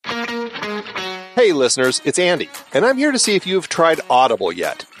Hey listeners, it's Andy, and I'm here to see if you've tried Audible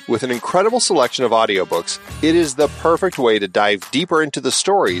yet. With an incredible selection of audiobooks, it is the perfect way to dive deeper into the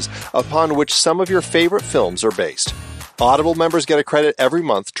stories upon which some of your favorite films are based. Audible members get a credit every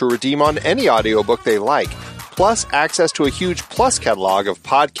month to redeem on any audiobook they like, plus access to a huge Plus catalog of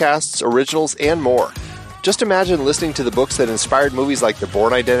podcasts, originals, and more. Just imagine listening to the books that inspired movies like The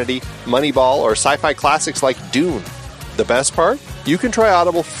Bourne Identity, Moneyball, or sci-fi classics like Dune. The best part? You can try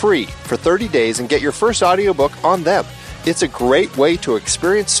Audible free for 30 days and get your first audiobook on them. It's a great way to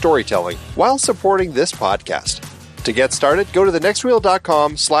experience storytelling while supporting this podcast. To get started, go to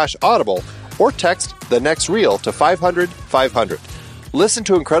thenextreel.com/audible or text The Next Reel to 500-500. Listen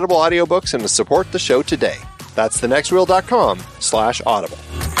to incredible audiobooks and support the show today. That's thenextreel.com/audible.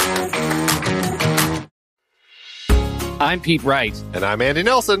 I'm Pete Wright. And I'm Andy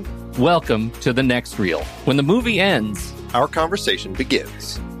Nelson. Welcome to The Next Reel. When the movie ends, our conversation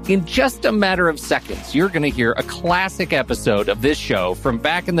begins. In just a matter of seconds, you're going to hear a classic episode of this show from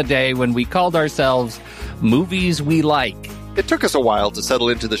back in the day when we called ourselves Movies We Like. It took us a while to settle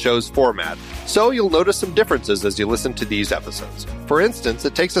into the show's format, so you'll notice some differences as you listen to these episodes. For instance,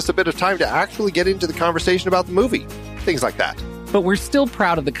 it takes us a bit of time to actually get into the conversation about the movie. Things like that. But we're still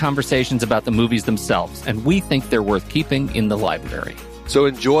proud of the conversations about the movies themselves, and we think they're worth keeping in the library. So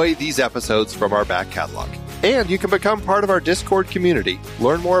enjoy these episodes from our back catalog. And you can become part of our Discord community,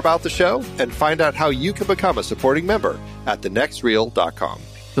 learn more about the show, and find out how you can become a supporting member at thenextreel.com.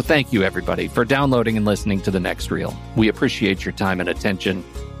 So thank you, everybody, for downloading and listening to The Next Reel. We appreciate your time and attention,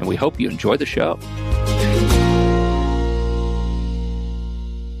 and we hope you enjoy the show.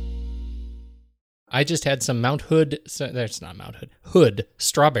 I just had some Mount Hood, that's not Mount Hood, Hood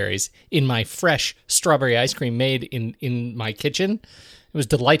strawberries in my fresh strawberry ice cream made in my kitchen. It was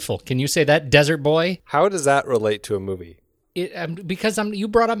delightful. Can you say that, Desert Boy? How does that relate to a movie? Because you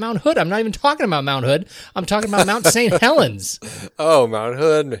brought up Mount Hood. I'm not even talking about Mount Hood. I'm talking about Mount St. Helens. Oh, Mount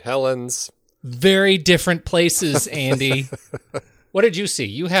Hood, Helens. Very different places, Andy. What did you see?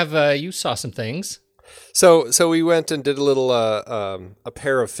 You saw some things. So we went and did a little a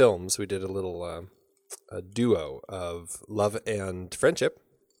pair of films. We did a little a duo of Love and Friendship,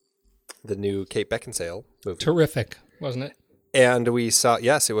 the new Kate Beckinsale movie. Terrific, wasn't it? And we saw,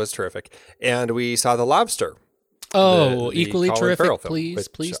 yes, it was terrific. And we saw The Lobster. Oh, the equally Colin terrific. Farrell film,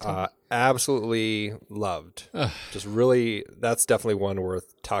 Please. Absolutely loved. Just really, that's definitely one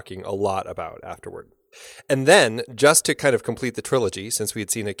worth talking a lot about afterward. And then, just to kind of complete the trilogy, since we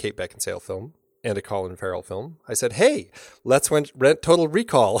had seen a Kate Beckinsale film and a Colin Farrell film, I said, hey, let's rent Total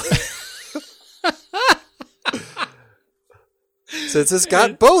Recall. Since it's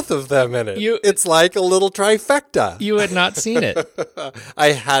got both of them in it. It's like a little trifecta. You had not seen it.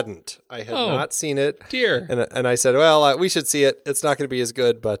 I hadn't. I had not seen it. Dear. And I said, well, we should see it. It's not going to be as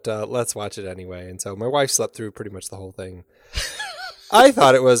good, but let's watch it anyway. And so my wife slept through pretty much the whole thing. I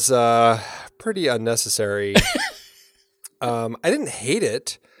thought it was pretty unnecessary. I didn't hate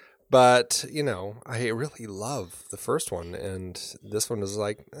it. But, I really love the first one, and this one is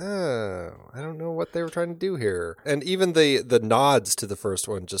like, I don't know what they were trying to do here. And even the nods to the first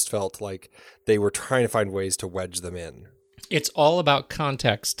one just felt like they were trying to find ways to wedge them in. It's all about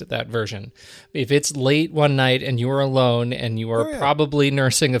context, that version. If it's late one night and you're alone and you are probably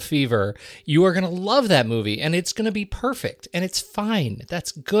nursing a fever, you are going to love that movie, and it's going to be perfect, and it's fine.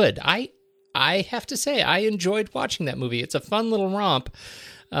 That's good. I have to say, I enjoyed watching that movie. It's a fun little romp.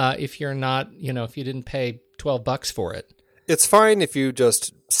 If you're not, if you didn't pay $12 for it. It's fine if you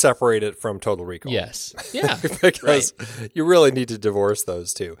just separate it from Total Recall. Yes. Yeah. Because you really need to divorce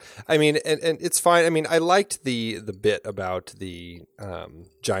those two. I mean, and it's fine. I mean, I liked the bit about the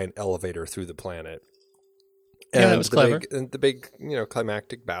giant elevator through the planet. And that was clever. The big,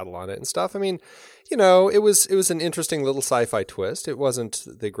 climactic battle on it and stuff. I mean, it was an interesting little sci-fi twist. It wasn't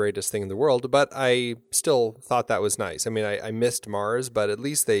the greatest thing in the world, but I still thought that was nice. I mean, I missed Mars, but at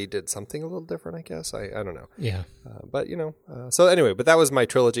least they did something a little different, I guess. I don't know. Yeah. But, so anyway, but that was my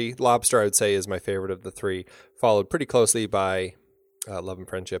trilogy. Lobster, I would say, is my favorite of the three, followed pretty closely by Love and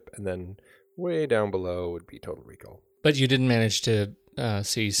Friendship, and then way down below would be Total Recall. But you didn't manage to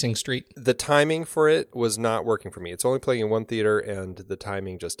see Sing Street? The timing for it was not working for me. It's only playing in one theater, and the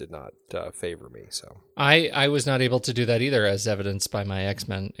timing just did not favor me. So I was not able to do that either, as evidenced by my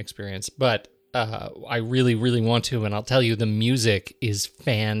X-Men experience. But I really, really want to, and I'll tell you, the music is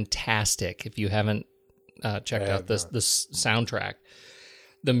fantastic. If you haven't checked out this soundtrack,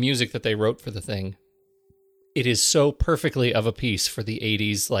 the music that they wrote for the thing, it is so perfectly of a piece for the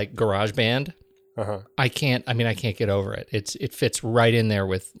 80s, like garage band. I can't get over it. It fits right in there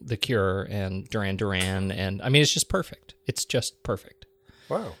with The Cure and Duran Duran, and I mean, it's just perfect. It's just perfect.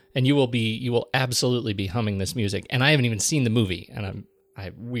 Wow. And you will absolutely be humming this music. And I haven't even seen the movie, and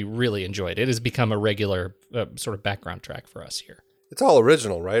we really enjoyed it. It has become a regular sort of background track for us here. It's all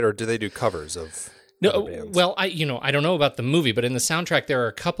original, right? Or do they do covers of other bands? Well, I don't know about the movie, but in the soundtrack there are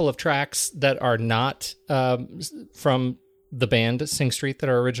a couple of tracks that are not from the band Sing Street that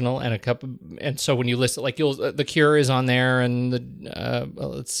are original, and a couple. And so when you listen, like The Cure is on there, and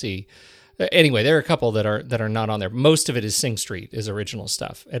let's see. Anyway, there are a couple that are not on there. Most of it is Sing Street is original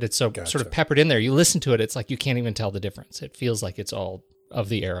stuff, and it's so sort of peppered in there. You listen to it, it's like you can't even tell the difference. It feels like it's all of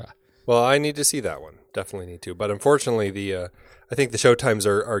the era. Well, I need to see that one. Definitely need to. But unfortunately, I think the show times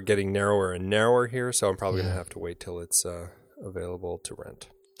are getting narrower and narrower here, so I'm probably going to have to wait till it's available to rent.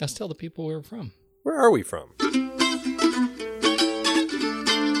 Let's tell the people where we're from. Where are we from?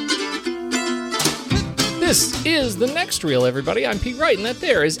 This is The Next Reel, everybody. I'm Pete Wright, and that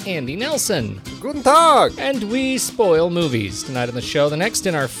there is Andy Nelson. Guten Tag! And we spoil movies. Tonight on the show, the next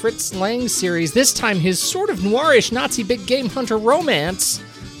in our Fritz Lang series, this time his sort of noirish Nazi big game hunter romance,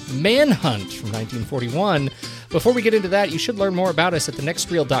 Manhunt from 1941. Before we get into that, you should learn more about us at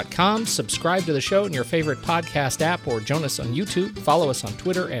thenextreel.com. Subscribe to the show in your favorite podcast app or join us on YouTube. Follow us on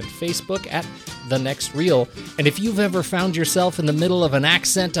Twitter and Facebook at The Next Reel. And if you've ever found yourself in the middle of an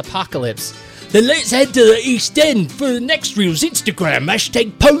accent apocalypse, then let's head to the East End for The Next Reel's Instagram.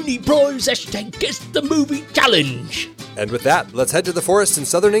 Hashtag Pony Prize, hashtag Guess the Movie Challenge. And with that, let's head to the forest in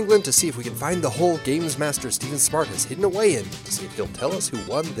southern England to see if we can find the hole Games Master Stephen Smart has hidden away in, to see if he'll tell us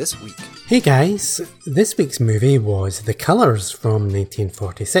who won this week. Hey guys, this week's movie was The Colours from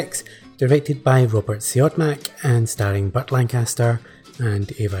 1946, directed by Robert Siodmak and starring Burt Lancaster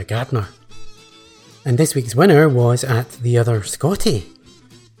and Ava Gardner. And this week's winner was At the Other Scotty.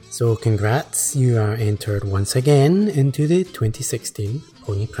 So congrats, you are entered once again into the 2016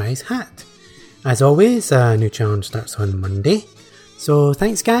 Pony Prize hat. As always, a new challenge starts on Monday. So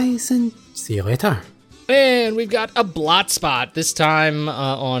thanks guys, and see you later. And we've got a blot spot, this time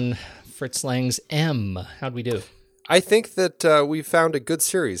on Fritz Lang's M. How'd we do? I think that we've found a good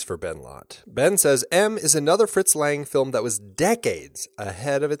series for Ben Lott. Ben says M is another Fritz Lang film that was decades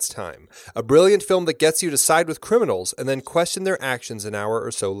ahead of its time. A brilliant film that gets you to side with criminals and then question their actions an hour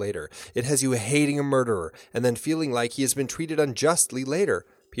or so later. It has you hating a murderer and then feeling like he has been treated unjustly later.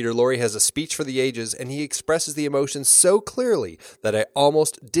 Peter Lorre has a speech for the ages, and he expresses the emotions so clearly that I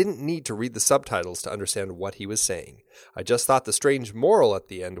almost didn't need to read the subtitles to understand what he was saying. I just thought the strange moral at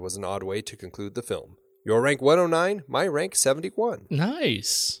the end was an odd way to conclude the film. Your rank 109, my rank 71.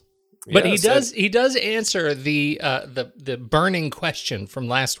 Nice. But Yes, he does answer the burning question from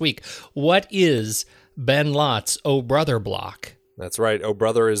last week. What is Ben Lott's Oh Brother block? That's right. Oh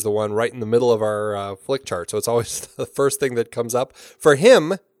Brother is the one right in the middle of our flick chart, so it's always the first thing that comes up. For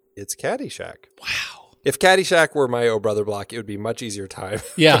him, it's Caddyshack. Wow. If Caddyshack were my Oh Brother block, it would be a much easier time.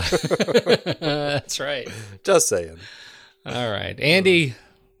 Yeah. That's right. Just saying. All right. Andy,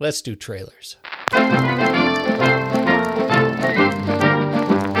 let's do trailers.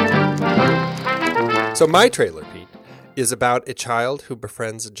 So my trailer, Pete, is about a child who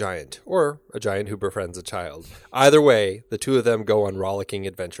befriends a giant, or a giant who befriends a child. Either way, the two of them go on rollicking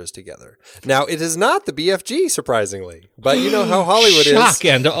adventures together. Now, it is not the BFG, surprisingly, but you know how Hollywood is. Shock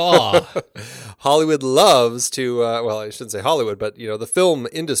and awe. Hollywood loves to, well, I shouldn't say Hollywood, but, you know, the film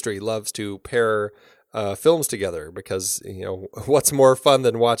industry loves to pair films together because, you know, what's more fun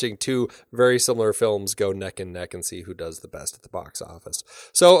than watching two very similar films go neck and neck and see who does the best at the box office.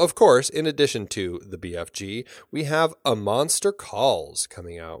 So, of course, in addition to the BFG, we have A Monster Calls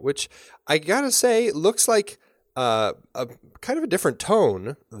coming out, which I gotta say looks like a kind of a different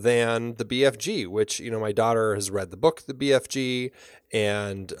tone than the BFG, which, you know, my daughter has read the book, The BFG,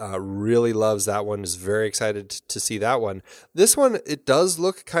 and really loves that one, is very excited to see that one. This one, it does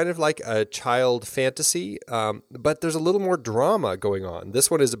look kind of like a child fantasy, but there's a little more drama going on.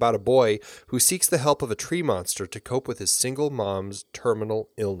 This one is about a boy who seeks the help of a tree monster to cope with his single mom's terminal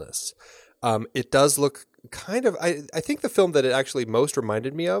illness. It does look kind of, I think the film that it actually most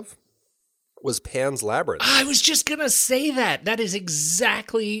reminded me of was Pan's Labyrinth. I was just going to say that. That is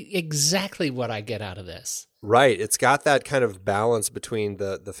exactly what I get out of this. Right. It's got that kind of balance between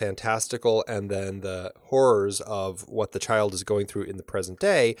the fantastical and then the horrors of what the child is going through in the present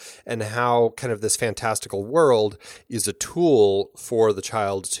day, and how kind of this fantastical world is a tool for the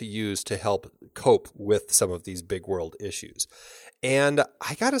child to use to help cope with some of these big world issues. And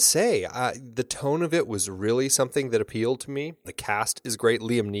I gotta say, the tone of it was really something that appealed to me. The cast is great.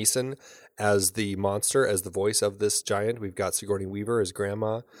 Liam Neeson as the monster, as the voice of this giant. We've got Sigourney Weaver as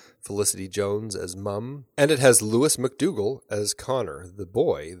Grandma, Felicity Jones as Mum, and it has Lewis McDougall as Connor, the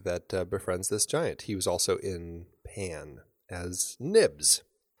boy that befriends this giant. He was also in Pan as Nibs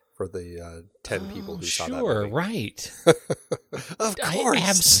for the 10 people who saw that Sure, movie. right. Of course. I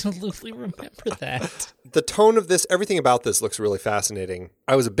absolutely remember that. The tone of this, everything about this looks really fascinating.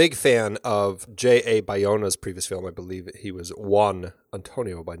 I was a big fan of J.A. Bayona's previous film. I believe he was Juan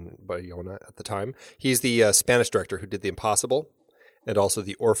Antonio Bayona at the time. He's the Spanish director who did The Impossible and also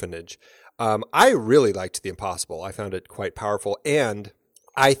The Orphanage. I really liked The Impossible. I found it quite powerful. And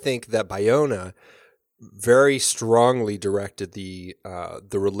I think that Bayona very strongly directed the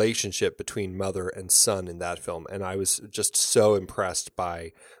relationship between mother and son in that film. And I was just so impressed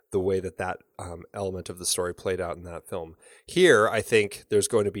by the way that element of the story played out in that film. Here, I think there's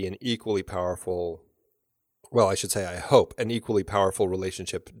going to be an equally powerful, well, I should say, I hope, an equally powerful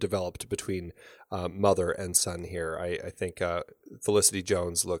relationship developed between mother and son here. I think Felicity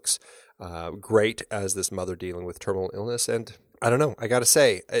Jones looks great as this mother dealing with terminal illness. And I don't know, I got to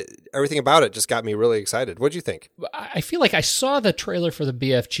say, everything about it just got me really excited. What'd you think? I feel like I saw the trailer for the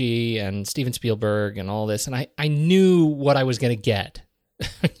BFG and Steven Spielberg and all this, and I knew what I was going to get.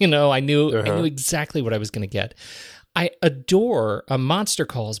 I knew exactly what I was going to get. I adore Monster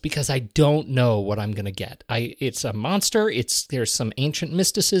Calls because I don't know what I'm going to get. It's a monster. There's some ancient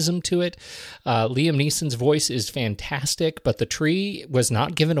mysticism to it. Liam Neeson's voice is fantastic, but the tree was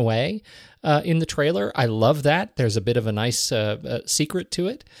not given away in the trailer. I love that. There's a bit of a nice secret to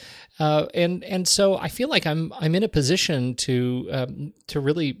it. And so I feel like I'm in a position to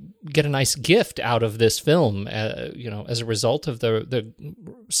really get a nice gift out of this film, as a result of the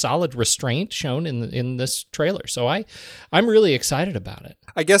solid restraint shown in this trailer. So I'm really excited about it.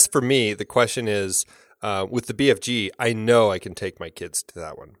 I guess for me, the question is, with the BFG, I know I can take my kids to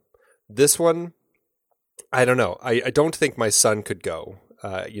that one. This one, I don't know. I don't think my son could go.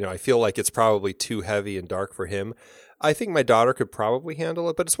 I feel like it's probably too heavy and dark for him. I think my daughter could probably handle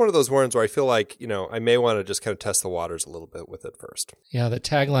it, but it's one of those ones where I feel like, I may want to just kind of test the waters a little bit with it first. Yeah, the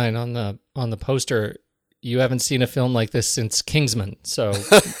tagline on the poster, you haven't seen a film like this since Kingsman. So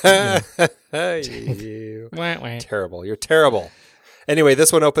Terrible. You're terrible. Anyway,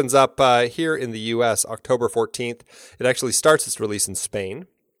 this one opens up here in the US October 14th. It actually starts its release in Spain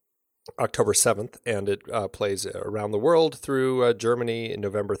October 7th, and it plays around the world through Germany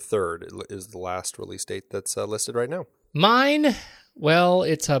November 3rd. It is the last release date that's listed right now. Mine, well,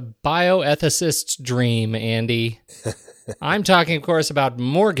 it's a bioethicist's dream, Andy. I'm talking, of course, about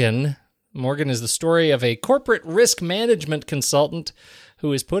Morgan. Morgan is the story of a corporate risk management consultant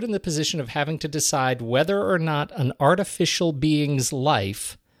who is put in the position of having to decide whether or not an artificial being's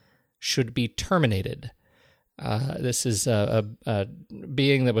life should be terminated. This is a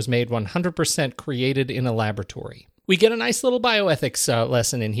being that was made 100% created in a laboratory. We get a nice little bioethics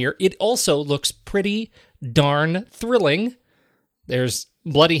lesson in here. It also looks pretty darn thrilling. There's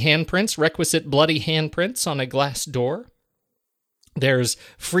bloody handprints, requisite bloody handprints on a glass door. There's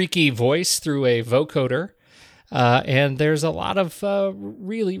freaky voice through a vocoder. And there's a lot of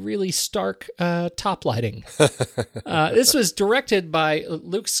really, really stark top lighting. This was directed by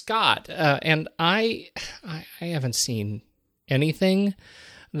Luke Scott, and I haven't seen anything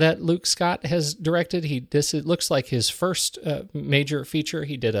that Luke Scott has directed. It looks like his first major feature.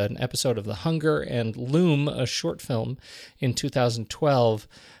 He did an episode of The Hunger and Loom, a short film, in 2012.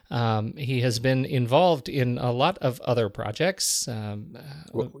 He has been involved in a lot of other projects.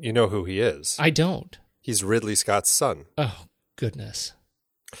 Well, you know who he is. I don't. He's Ridley Scott's son. Oh, goodness.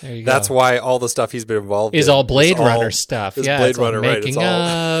 There you go. That's why all the stuff he's been involved is in all Blade Runner stuff. Is yeah, Blade it's all Runner, right? Making It's all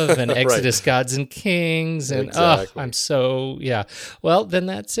of and Exodus right. Gods and Kings. And Exactly. I'm so, yeah. Well, then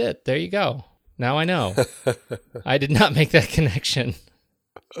that's it. There you go. Now I know. I did not make that connection.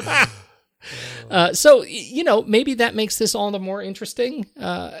 So, maybe that makes this all the more interesting.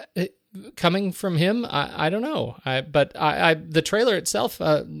 Coming from him, I don't know. But the trailer itself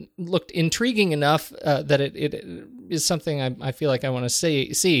looked intriguing enough that it is something I feel like I want to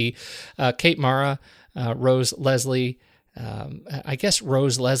see. Kate Mara, Rose Leslie. I guess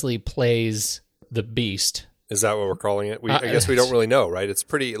Rose Leslie plays the Beast. Is that what we're calling it? I guess we don't really know, right? It's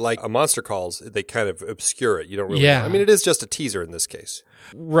pretty like a Monster Calls. They kind of obscure it. You don't really know. I mean, it is just a teaser in this case.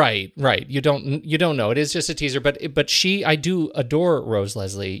 Right. You don't know. It is just a teaser, but I do adore Rose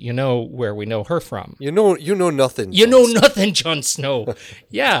Leslie. You know where we know her from. You know nothing. You know nothing, Jon Snow.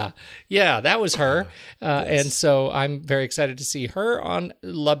 Yeah, that was her. Yes. And so I'm very excited to see her on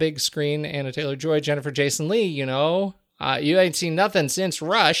the big screen. Anna Taylor-Joy, Jennifer Jason Leigh. You ain't seen nothing since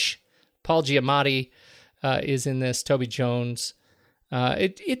Rush. Paul Giamatti is in this. Toby Jones.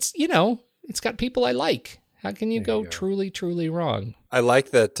 It's got people I like. How can you go truly, truly wrong? I like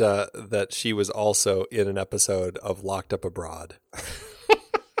that she was also in an episode of Locked Up Abroad.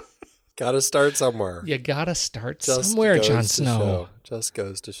 Gotta start somewhere. You gotta start somewhere, Jon Snow. Just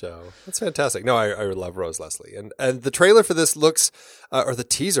goes to show. That's fantastic. No, I love Rose Leslie. And the trailer for this looks, or the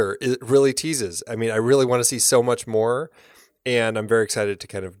teaser, it really teases. I mean, I really want to see so much more. And I'm very excited to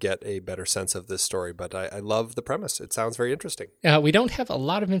kind of get a better sense of this story. But I love the premise. It sounds very interesting. We don't have a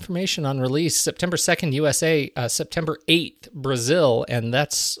lot of information on release. September 2nd, USA. September 8th, Brazil. And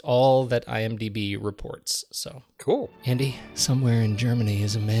that's all that IMDb reports. So cool. Andy, somewhere in Germany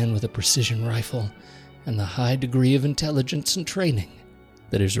is a man with a precision rifle and the high degree of intelligence and training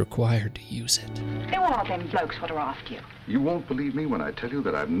that is required to use it. Who are them blokes what are after you? You won't believe me when I tell you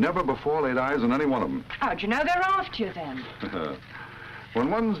that I've never before laid eyes on any one of them. How'd you know they're after you then?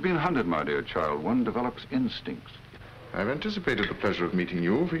 When one's been hunted, my dear child, one develops instincts. I've anticipated the pleasure of meeting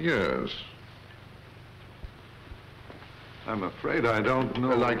you for years. I'm afraid I don't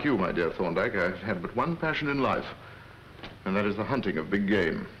know. Like you, my dear Thorndyke, I've had but one passion in life, and that is the hunting of big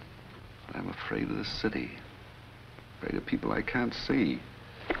game. I'm afraid of the city. Afraid of people I can't see.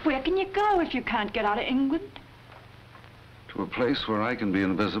 Where can you go if you can't get out of England? To a place where I can be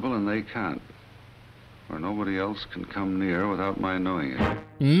invisible and they can't. Where nobody else can come near without my knowing it.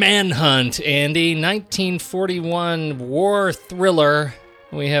 Manhunt, Andy. 1941 war thriller.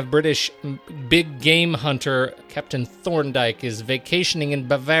 We have British big game hunter Captain Thorndyke is vacationing in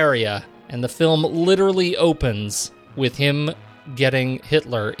Bavaria, and the film literally opens with him getting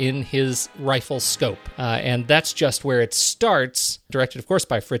Hitler in his rifle scope. And that's just where it starts. Directed, of course,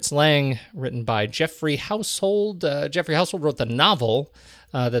 by Fritz Lang, written by Geoffrey Household. Geoffrey Household wrote the novel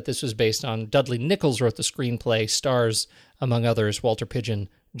that this was based on. Dudley Nichols wrote the screenplay, stars, among others, Walter Pidgeon,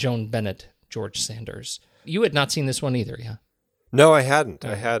 Joan Bennett, George Sanders. You had not seen this one either, yeah? No, I hadn't.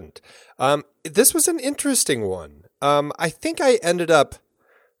 This was an interesting one. I think I ended up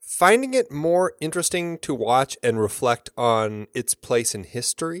finding it more interesting to watch and reflect on its place in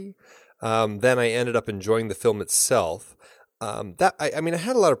history than I ended up enjoying the film itself. I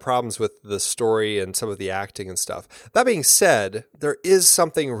had a lot of problems with the story and some of the acting and stuff. That being said, there is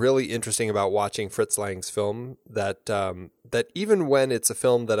something really interesting about watching Fritz Lang's film that even when it's a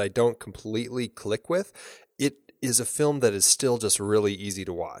film that I don't completely click with, it is a film that is still just really easy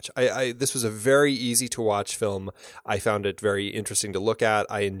to watch. This was a very easy to watch film. I found it very interesting to look at.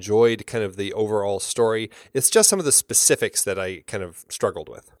 I enjoyed kind of the overall story. It's just some of the specifics that I kind of struggled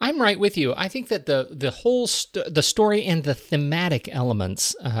with. I'm right with you. I think that the whole the story and the thematic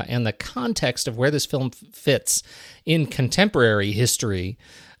elements and the context of where this film fits in contemporary history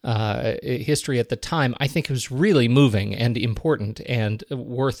at the time, I think it was really moving and important and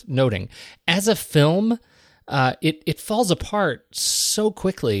worth noting. As a film, it falls apart so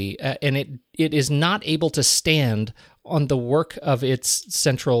quickly, and it is not able to stand on the work of its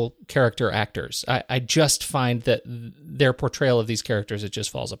central character actors. I just find that their portrayal of these characters, it just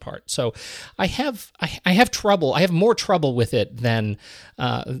falls apart. So I have trouble. I have more trouble with it than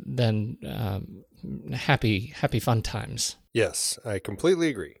happy fun times. Yes, I completely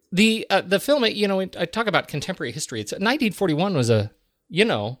agree. The film, I talk about contemporary history. 1941 was it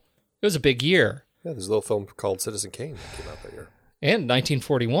was a big year. Yeah, there's a little film called Citizen Kane that came out that year. And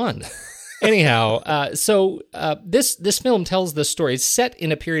 1941. Anyhow, so this film tells the story. It's set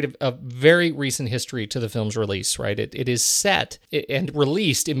in a period of very recent history to the film's release, right? It is set and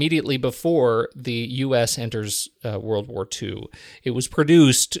released immediately before the U.S. enters World War II. It was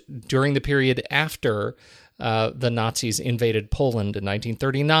produced during the period after the Nazis invaded Poland in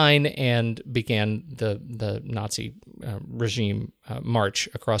 1939 and began the Nazi regime march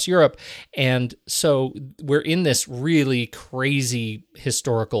across Europe. And so we're in this really crazy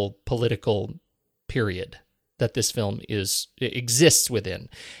historical, political period that this film exists within.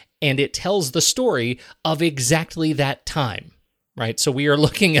 And it tells the story of exactly that time. Right, so we are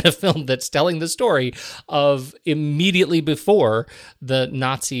looking at a film that's telling the story of immediately before the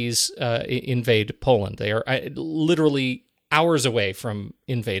Nazis invade Poland. They are literally hours away from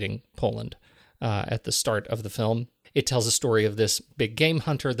invading Poland at the start of the film. It tells a story of this big game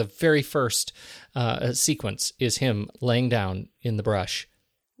hunter. The very first sequence is him laying down in the brush,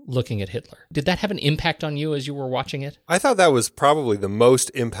 looking at Hitler. Did that have an impact on you as you were watching it? I thought that was probably the most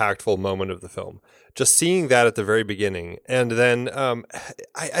impactful moment of the film. Just seeing that at the very beginning. And then, I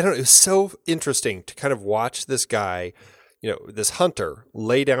don't know, it was so interesting to kind of watch this guy, this hunter,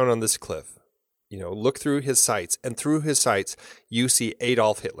 lay down on this cliff, look through his sights. And through his sights, you see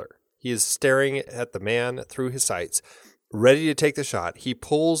Adolf Hitler. He is staring at the man through his sights, ready to take the shot. He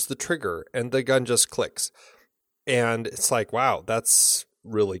pulls the trigger and the gun just clicks. And it's like, wow, that's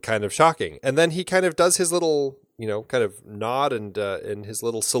really kind of shocking. And then he kind of does his little, kind of nod and his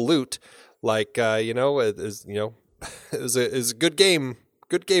little salute. Like, it was a good game,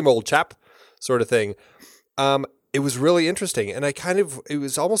 old chap. sort of thing. It was really interesting, and it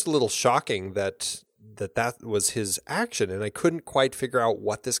was almost a little shocking that was his action, and I couldn't quite figure out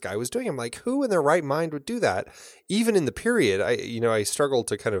what this guy was doing. I'm like, who in their right mind would do that? Even in the period, I struggled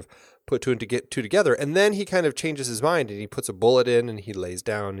to kind of put two together, and then he kind of changes his mind, and he puts a bullet in, and he lays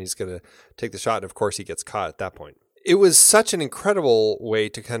down, and he's going to take the shot, and of course he gets caught at that point. It was such an incredible way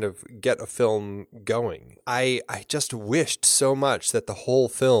to kind of get a film going. I just wished so much that the whole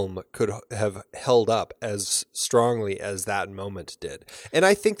film could have held up as strongly as that moment did. And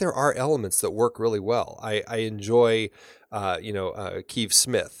I think there are elements that work really well. I enjoy, Keith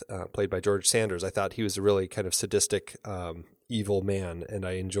Smith, played by George Sanders. I thought he was a really kind of sadistic, evil man, and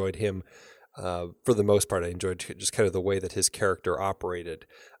I enjoyed him. For the most part, I enjoyed just kind of the way that his character operated.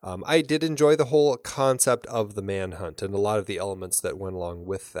 I did enjoy the whole concept of the manhunt and a lot of the elements that went along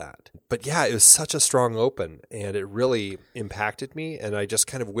with that. But yeah, it was such a strong open, and it really impacted me, and I just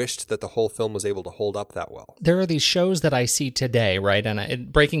kind of wished that the whole film was able to hold up that well. There are these shows that I see today, right?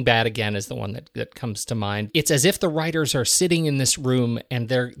 And Breaking Bad, again, is the one that comes to mind. It's as if the writers are sitting in this room, and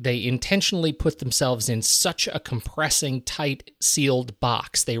they intentionally put themselves in such a compressing, tight, sealed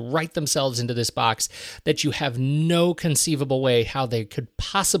box. They write themselves into this box that you have no conceivable way how they could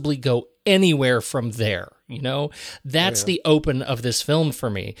possibly go anywhere from there. That's the open of this film for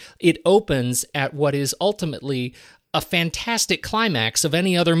me. It opens at what is ultimately a fantastic climax of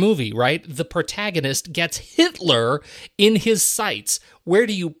any other movie, right? The protagonist gets Hitler in his sights. Where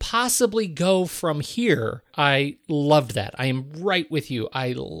do you possibly go from here? I loved that. I am right with you.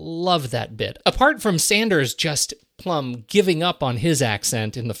 I love that bit. Apart from Sanders just plumb giving up on his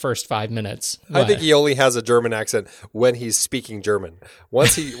accent in the first 5 minutes. I think he only has a German accent when he's speaking German.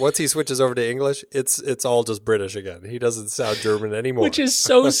 Once he switches over to English, it's all just British again. He doesn't sound German anymore. Which is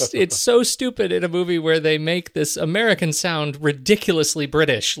it's so stupid in a movie where they make this American sound ridiculously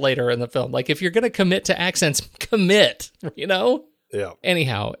British later in the film. Like, if you're going to commit to accents, commit, Yeah.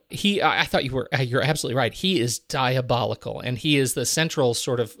 Anyhow, I thought you're absolutely right. He is diabolical, and he is the central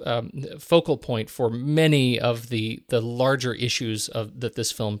sort of focal point for many of the larger issues that this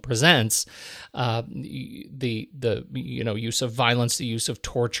film presents. The use of violence, the use of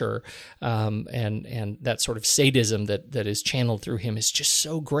torture, and that sort of sadism that is channeled through him is just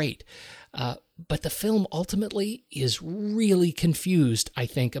so great. But the film ultimately is really confused, I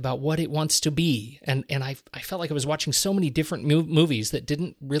think, about what it wants to be. And I felt like I was watching so many different movies that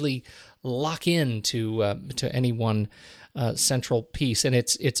didn't really lock in to any one central piece. And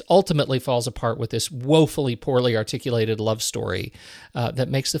it's ultimately falls apart with this woefully poorly articulated love story that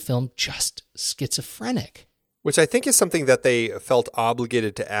makes the film just schizophrenic. Which I think is something that they felt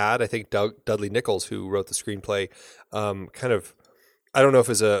obligated to add. I think Dudley Nichols, who wrote the screenplay, I don't know if it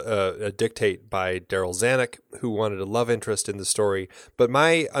was a dictate by Daryl Zanuck, who wanted a love interest in the story, but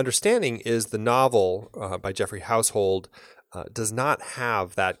my understanding is the novel by Jeffrey Household does not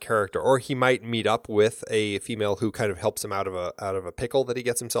have that character, or he might meet up with a female who kind of helps him out of a pickle that he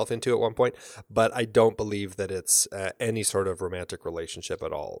gets himself into at one point, but I don't believe that it's any sort of romantic relationship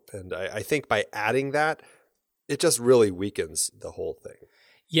at all. And I think by adding that, it just really weakens the whole thing.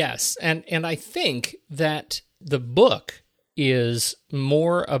 Yes, and I think that the book is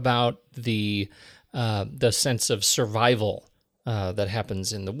more about the sense of survival that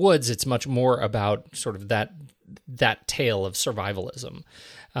happens in the woods. It's much more about sort of that tale of survivalism,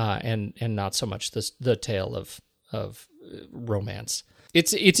 and not so much the tale of romance.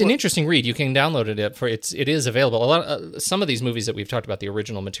 It's an interesting read. You can download it. It is available. Some of these movies that we've talked about, the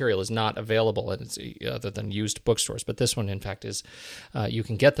original material is not available, and it's other than used bookstores. But this one, in fact, is you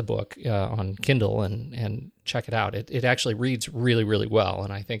can get the book on Kindle and check it out. It actually reads really, really well,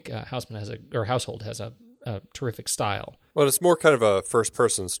 and I think Household has a terrific style. Well, it's more kind of a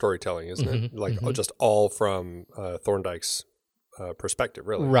first-person storytelling, isn't it? Like just all from Thorndike's perspective,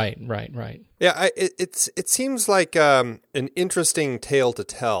 really. Right. Yeah, it seems like an interesting tale to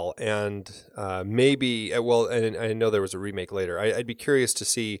tell, and maybe and I know there was a remake later. I'd be curious to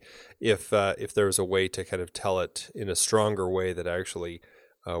see if there was a way to kind of tell it in a stronger way that actually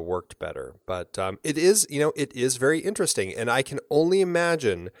worked better. But it is very interesting, and I can only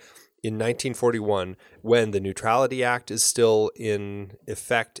imagine in 1941, when the Neutrality Act is still in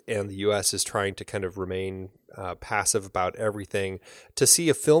effect and the U.S. is trying to kind of remain passive about everything, to see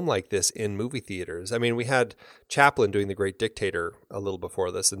a film like this in movie theaters. I mean, we had Chaplin doing The Great Dictator a little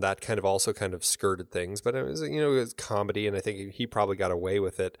before this, and that kind of skirted things, but it was comedy, and I think he probably got away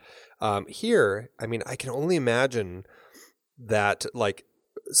with it. Here, I mean, I can only imagine that, like,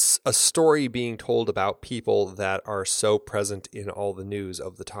 a story being told about people that are so present in all the news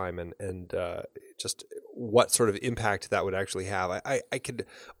of the time, and just what sort of impact that would actually have. I could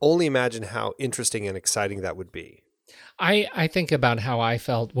only imagine how interesting and exciting that would be. I think about how I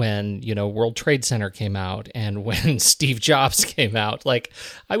felt when, World Trade Center came out and when Steve Jobs came out. Like,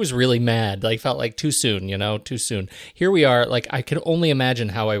 I was really mad. Like, felt like too soon, too soon. Here we are. Like, I could only imagine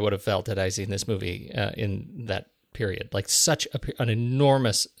how I would have felt had I seen this movie in that period. Like, such an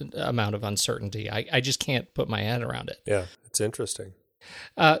enormous amount of uncertainty. I just can't put my head around it. Yeah, it's interesting.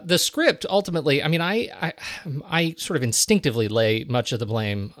 The script, ultimately, I mean, I sort of instinctively lay much of the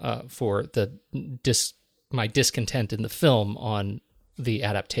blame for my discontent in the film on the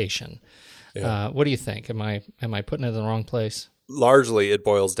adaptation. Yeah. What do you think? Am I putting it in the wrong place? Largely, it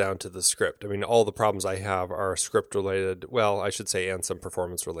boils down to the script. I mean, all the problems I have are script related. Well, I should say, and some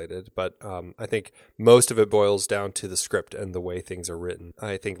performance related. But I think most of it boils down to the script and the way things are written.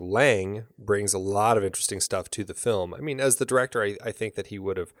 I think Lang brings a lot of interesting stuff to the film. I mean, as the director, I think that he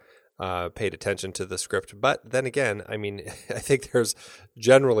would have paid attention to the script. But then again, I mean, I think there's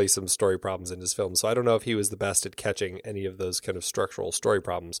generally some story problems in his film. So I don't know if he was the best at catching any of those kind of structural story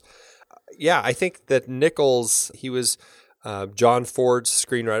problems. Yeah, I think that Nichols, he was John Ford's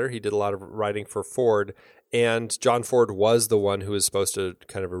screenwriter. He did a lot of writing for Ford. And John Ford was the one who was supposed to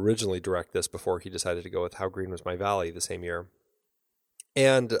kind of originally direct this before he decided to go with How Green Was My Valley the same year.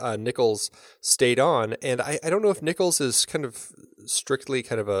 And Nichols stayed on, and I don't know if Nichols is kind of strictly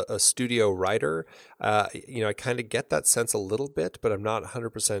kind of a studio writer. I kind of get that sense a little bit, but I'm not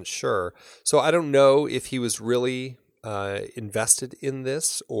 100% sure. So I don't know if he was really invested in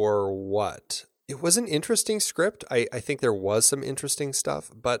this or what. It was an interesting script. I think there was some interesting stuff,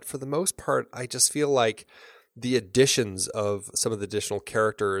 but for the most part, I just feel like the additions of some of the additional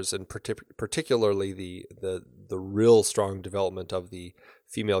characters and particularly the real strong development of the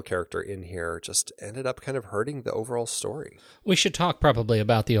female character in here just ended up kind of hurting the overall story. We should talk probably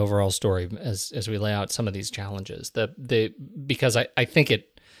about the overall story as we lay out some of these challenges. Because I think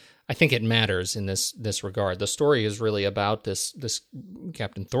it matters in this regard. The story is really about this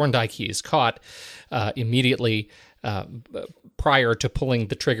Captain Thorndyke. He is caught immediately prior to pulling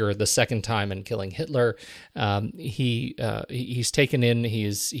the trigger the second time and killing Hitler. He's taken in.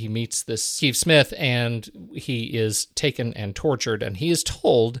 He meets this Steve Smith, and he is taken and tortured. And he is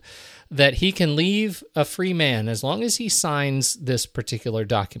told that he can leave a free man as long as he signs this particular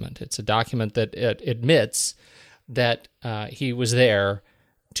document. It's a document that admits that he was there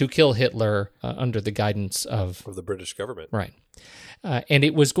to kill Hitler under the guidance of the British government. Right. And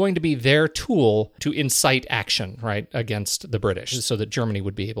it was going to be their tool to incite action, right, against the British so that Germany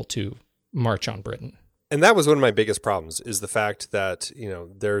would be able to march on Britain. And that was one of my biggest problems, is the fact that,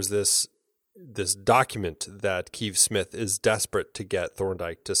 there's this document that Keith Smith is desperate to get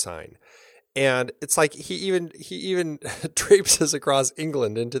Thorndyke to sign. And it's like he even traipses across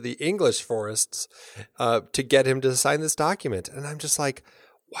England into the English forests to get him to sign this document. And I'm just like,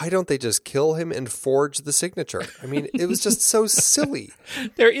 why don't they just kill him and forge the signature? I mean, it was just so silly.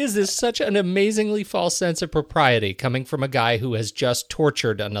 There is such an amazingly false sense of propriety coming from a guy who has just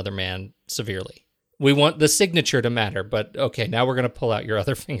tortured another man severely. We want the signature to matter, but okay, now we're going to pull out your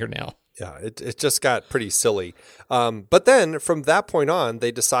other fingernail. Yeah, it just got pretty silly. But then from that point on,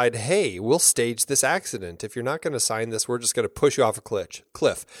 they decide, hey, we'll stage this accident. If you're not going to sign this, we're just going to push you off a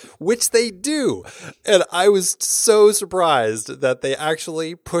cliff, which they do. And I was so surprised that they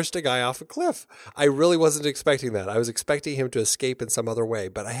actually pushed a guy off a cliff. I really wasn't expecting that. I was expecting him to escape in some other way.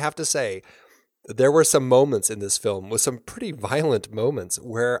 But I have to say, there were some moments in this film with some pretty violent moments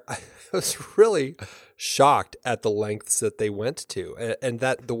where I was really shocked at the lengths that they went to, and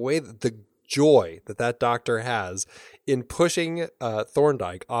that the way the joy that doctor has in pushing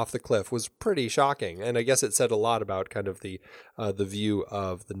Thorndyke off the cliff was pretty shocking. And I guess it said a lot about kind of the view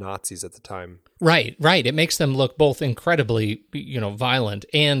of the Nazis at the time. Right. It makes them look both incredibly, violent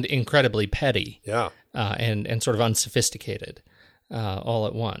and incredibly petty. Yeah. And sort of unsophisticated, all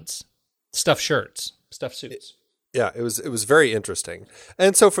at once. Stuffed shirts, stuffed suits. Yeah, it was very interesting.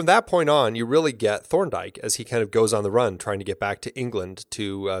 And so from that point on, you really get Thorndyke as he kind of goes on the run, trying to get back to England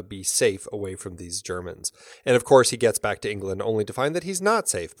to be safe away from these Germans. And of course, he gets back to England only to find that he's not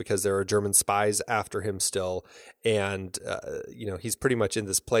safe because there are German spies after him still. And, he's pretty much in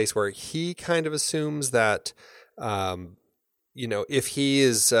this place where he kind of assumes that, if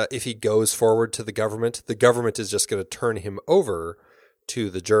he goes forward to the government is just going to turn him over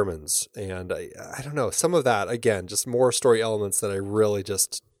to the Germans. And I don't know, some of that, again, just more story elements that I really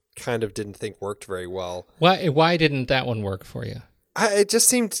just kind of didn't think worked very well. Why didn't that one work for you? It just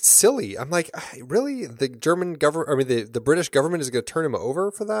seemed silly. I'm like, really? The German government, I mean, the British government is going to turn him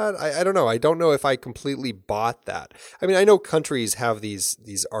over for that? I don't know. I don't know if I completely bought that. I mean, I know countries have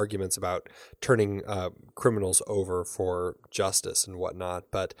these arguments about turning criminals over for justice and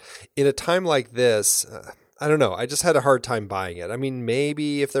whatnot, but in a time like this, I don't know. I just had a hard time buying it. I mean,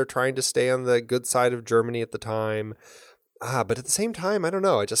 maybe if they're trying to stay on the good side of Germany at the time, but at the same time, I don't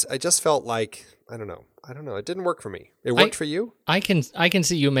know. I just felt like, I don't know. It didn't work for me. It worked for you? I can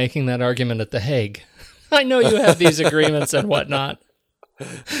see you making that argument at The Hague. I know you have these agreements and whatnot.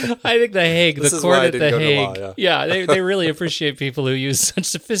 I think The Hague, the court at The Hague, they really appreciate people who use such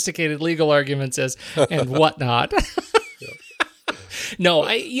sophisticated legal arguments as and whatnot. No,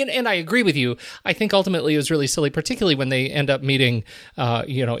 and I agree with you. I think ultimately it was really silly, particularly when they end up meeting,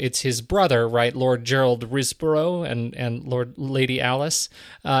 it's his brother, right, Lord Gerald Risborough and Lady Alice,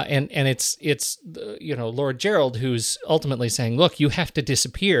 and it's Lord Gerald who's ultimately saying, look, you have to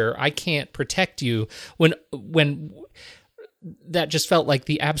disappear. I can't protect you. When that just felt like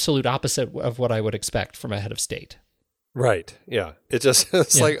the absolute opposite of what I would expect from a head of state. Right. Yeah.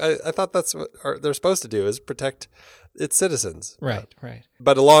 It's like I thought that's what they're supposed to do is protect its citizens. Right.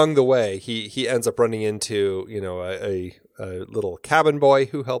 But along the way, he ends up running into a little cabin boy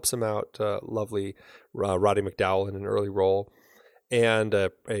who helps him out. Lovely Roddy McDowall in an early role, and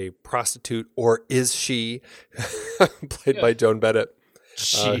a prostitute, or is she, played by Joan Bennett,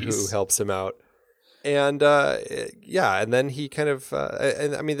 who helps him out. And and then he kind of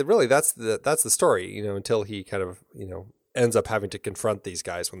and I mean really that's the story, until he kind of ends up having to confront these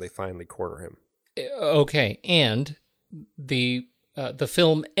guys when they finally corner him. Okay, and the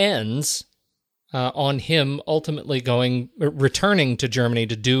film ends on him ultimately returning to Germany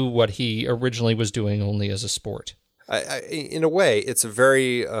to do what he originally was doing only as a sport. In a way, it's a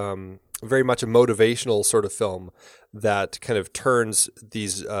very much a motivational sort of film that kind of turns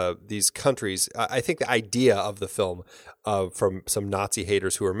these countries. I think the idea of the film from some Nazi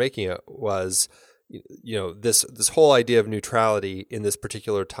haters who were making it was, this whole idea of neutrality in this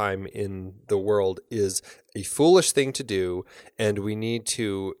particular time in the world is a foolish thing to do, and we need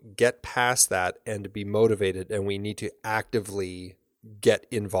to get past that and be motivated, and we need to actively get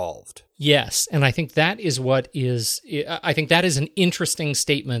involved. Yes, and I think that is an interesting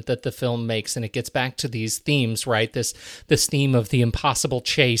statement that the film makes, and it gets back to these themes, right? This theme of the impossible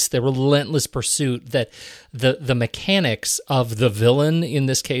chase, the relentless pursuit, that the mechanics of the villain, in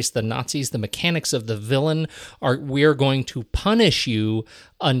this case the Nazis, the mechanics of the villain are, we're going to punish you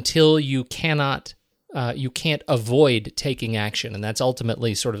until you can't avoid taking action. And that's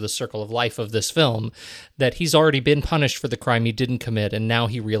ultimately sort of the circle of life of this film, that he's already been punished for the crime he didn't commit, and now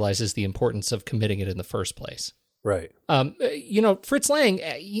he realizes the importance of committing it in the first place. Right. Fritz Lang,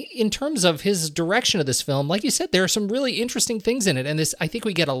 in terms of his direction of this film, like you said, there are some really interesting things in it. And I think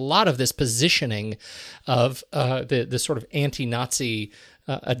we get a lot of this positioning of the sort of anti-Nazi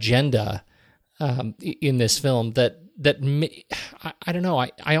agenda in this film that I don't know.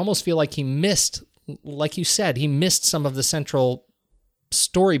 I almost feel like he missed, like you said, he missed some of the central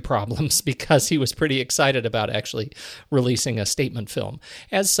story problems because he was pretty excited about actually releasing a statement film.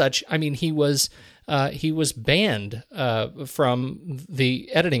 As such, I mean, he was banned from the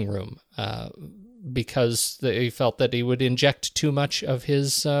editing room because they felt that he would inject too much of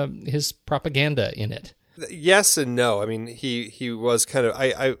his propaganda in it. Yes and no. I mean, he was kind of.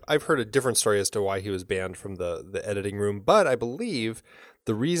 I've heard a different story as to why he was banned from the editing room, but I believe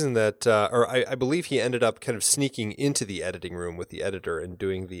the reason that, I believe he ended up kind of sneaking into the editing room with the editor and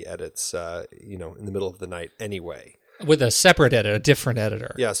doing the edits, in the middle of the night anyway. With a separate editor, a different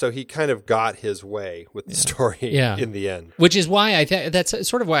editor. Yeah, so he kind of got his way with the story in the end. Which is why that's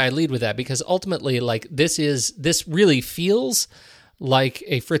sort of why I lead with that, because ultimately, like, this really feels like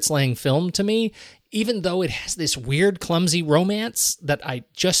a Fritz Lang film to me, even though it has this weird, clumsy romance that I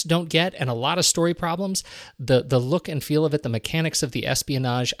just don't get, and a lot of story problems. The look and feel of it, the mechanics of the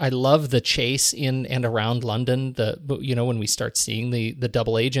espionage. I love the chase in and around London. When we start seeing the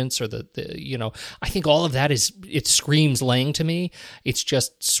double agents, or I think all of that it screams Lang to me. It's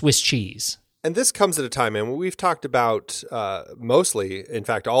just Swiss cheese. And this comes at a time, and we've talked about mostly, in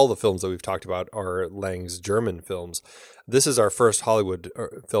fact, all the films that we've talked about are Lang's German films. This is our first Hollywood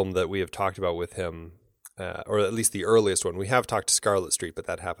film that we have talked about with him, or at least the earliest one. We have talked to Scarlet Street, but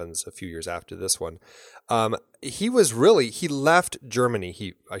that happens a few years after this one. He left Germany.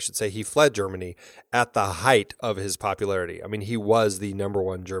 He fled Germany at the height of his popularity. I mean, he was the number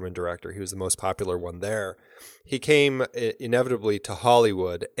one German director. He was the most popular one there. He came inevitably to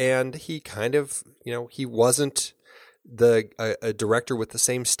Hollywood, and he kind of, he wasn't a director with the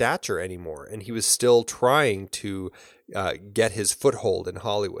same stature anymore, and he was still trying to get his foothold in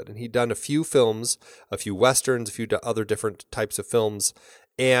Hollywood. And he'd done a few films, a few westerns, a few other different types of films,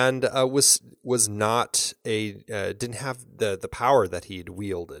 and was not didn't have the power that he'd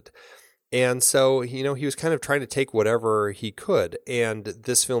wielded. And so, he was kind of trying to take whatever he could. And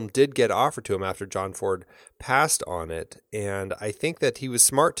this film did get offered to him after John Ford passed on it. And I think that he was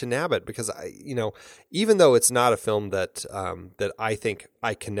smart to nab it because, even though it's not a film that that I think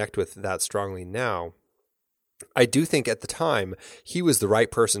I connect with that strongly now, I do think at the time he was the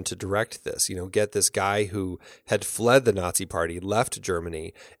right person to direct this, get this guy who had fled the Nazi party, left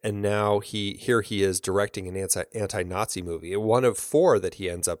Germany, and now he is directing an anti-Nazi movie, one of 4 that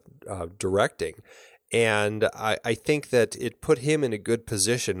he ends up directing. And I think that it put him in a good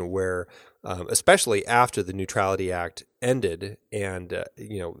position where, especially after the Neutrality Act ended and,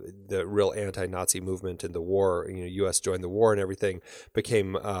 the real anti-Nazi movement and the war, U.S. joined the war and everything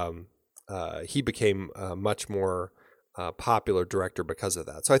became... he became a much more popular director because of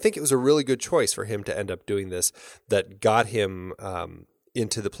that. So I think it was a really good choice for him to end up doing this that got him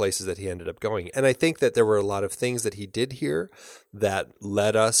into the places that he ended up going. And I think that there were a lot of things that he did here that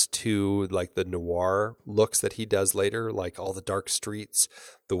led us to like the noir looks that he does later, like all the dark streets,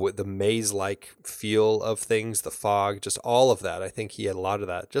 the maze-like feel of things, the fog, just all of that. I think he had a lot of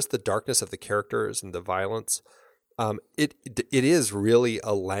that. Just the darkness of the characters and the violence. It is really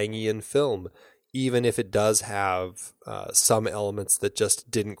a Langian film, even if it does have some elements that just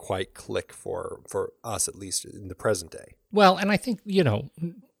didn't quite click for us, at least in the present day. Well, and I think,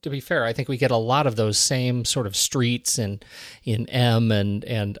 to be fair, I think we get a lot of those same sort of streets in M,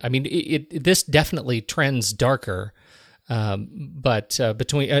 and I mean, this definitely trends darker. But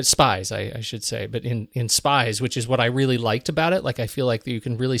between Spies, I should say, but in Spies, which is what I really liked about it, like I feel like you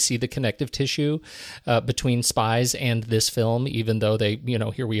can really see the connective tissue between Spies and this film, even though they,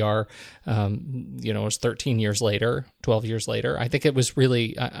 here we are, it's 13 years later, 12 years later. I think it was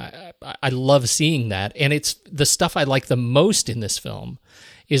really, I love seeing that, and it's the stuff I like the most in this film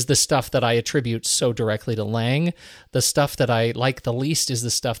is the stuff that I attribute so directly to Lang. The stuff that I like the least is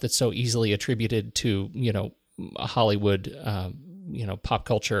the stuff that's so easily attributed to, Hollywood, pop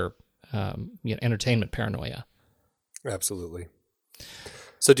culture, entertainment paranoia. Absolutely.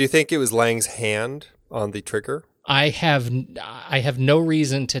 So do you think it was Lang's hand on the trigger? I have no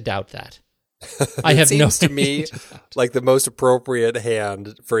reason to doubt that. It seems to me like the most appropriate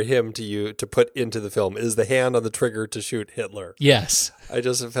hand for him to put into the film is the hand on the trigger to shoot Hitler. Yes. I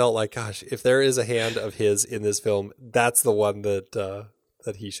just felt like, gosh, if there is a hand of his in this film, that's the one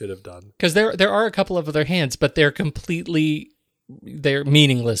that he should have done. Because there are a couple of other hands, but they're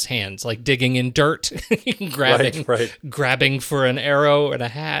meaningless hands, like digging in dirt, grabbing for an arrow and a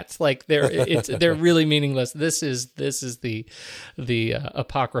hat. Like they're really meaningless. This is the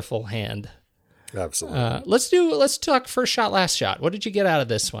apocryphal hand. Absolutely. Let's talk first shot, last shot. What did you get out of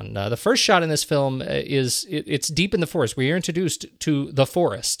this one? The first shot in this film it's deep in the forest. We are introduced to the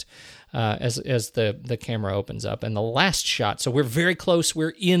forest. As the camera opens up, and the last shot, so we're very close,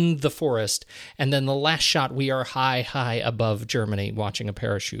 we're in the forest, and then the last shot, we are high above Germany, watching a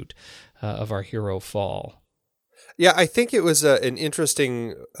parachute of our hero fall. Yeah, I think it was an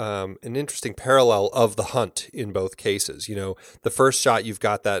interesting parallel of the hunt in both cases. The first shot, you've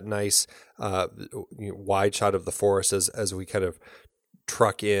got that nice wide shot of the forest as we kind of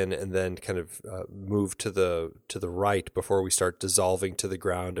truck in and then kind of move to the right before we start dissolving to the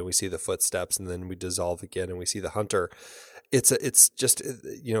ground, and we see the footsteps, and then we dissolve again and we see the hunter. It's just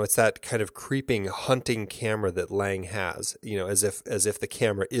it's that kind of creeping hunting camera that Lang has, as if the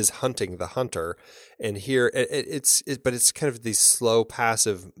camera is hunting the hunter. And here but it's kind of these slow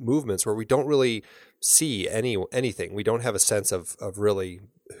passive movements where we don't really see anything. We don't have a sense of really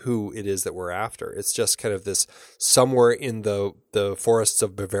who it is that we're after. It's just kind of this somewhere in the forests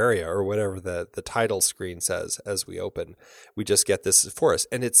of Bavaria, or whatever the title screen says as we open. We just get this forest,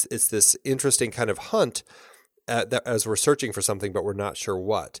 and it's this interesting kind of hunt as we're searching for something, but we're not sure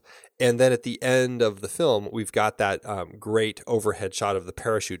what. And then at the end of the film, we've got that great overhead shot of the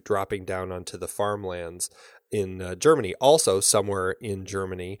parachute dropping down onto the farmlands in Germany, also somewhere in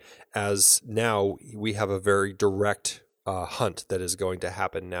Germany, as now we have a very direct hunt that is going to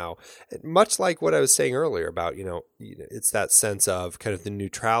happen now. Much like what I was saying earlier about, it's that sense of kind of the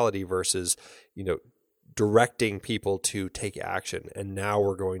neutrality versus, directing people to take action. And now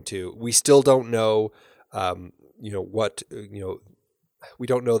we still don't know, we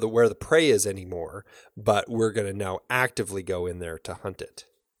don't know where the prey is anymore, but we're going to now actively go in there to hunt it.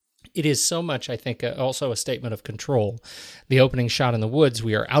 It is so much, I think, also a statement of control. The opening shot in the woods,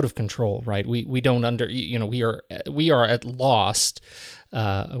 we are out of control, right? We don't we are at lost.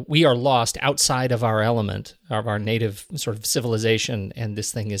 We are lost outside of our element, of our native sort of civilization, and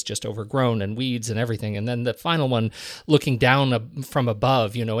this thing is just overgrown and weeds and everything. And then the final one, looking down from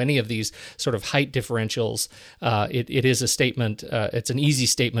above, any of these sort of height differentials, it is a statement, it's an easy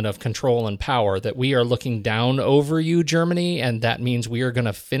statement of control and power, that we are looking down over you, Germany, and that means we are going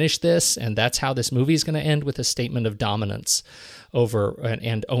to finish this, and that's how this movie is going to end, with a statement of dominance over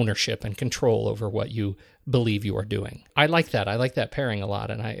and ownership and control over what you believe you are doing. I like that. I like that pairing a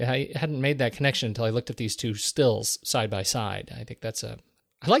lot, and I hadn't made that connection until I looked at these two stills side by side. I think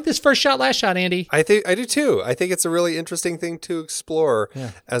I like this first shot, last shot, Andy. I do too. I think it's a really interesting thing to explore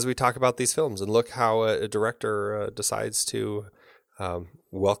as we talk about these films, and look how a director decides to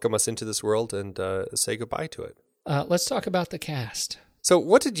welcome us into this world and say goodbye to it. Let's talk about the cast. So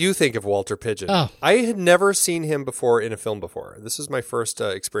what did you think of Walter Pidgeon? Oh. I had never seen him before in a film before. This was my first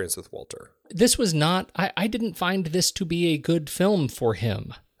experience with Walter. This was not, I didn't find this to be a good film for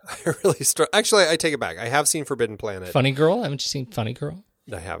him. I really Actually, I take it back. I have seen Forbidden Planet. Funny Girl? Haven't you seen Funny Girl?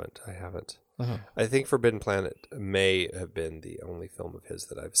 I haven't. Uh-huh. I think Forbidden Planet may have been the only film of his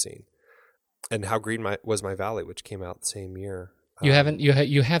that I've seen. And How Green Was My Valley, which came out the same year. You haven't?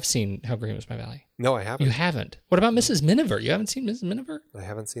 You have seen How Green Was My Valley? No, I haven't. You haven't? What about Mrs. Miniver? You haven't seen Mrs. Miniver? I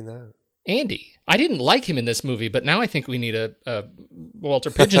haven't seen that. Andy, I didn't like him in this movie, but now I think we need a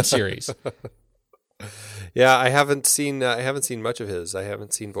Walter Pidgeon series. Yeah, I haven't seen much of his. I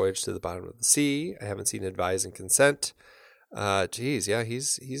haven't seen Voyage to the Bottom of the Sea. I haven't seen Advise and Consent. He's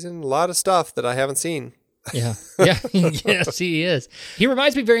in a lot of stuff that I haven't seen. Yeah. Yes, he is. He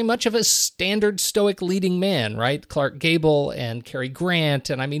reminds me very much of a standard stoic leading man, right? Clark Gable and Cary Grant.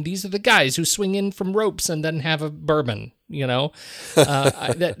 And I mean, these are the guys who swing in from ropes and then have a bourbon,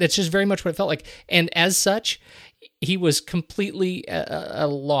 that's just very much what it felt like. And as such, he was completely a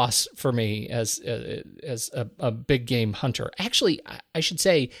loss for me as a big game hunter. Actually, I should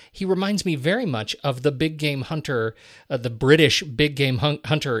say he reminds me very much of the big game hunter, the British big game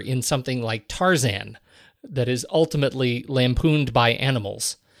hunter in something like Tarzan, that is ultimately lampooned by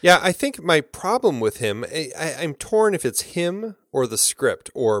animals. Yeah, I think my problem with him, I'm torn if it's him or the script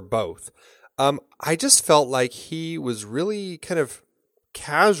or both. I just felt like he was really kind of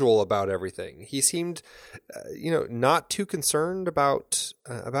casual about everything. He seemed, not too concerned about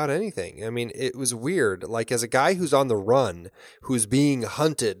anything. I mean, it was weird. Like, as a guy who's on the run, who's being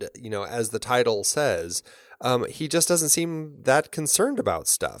hunted, as the title says, he just doesn't seem that concerned about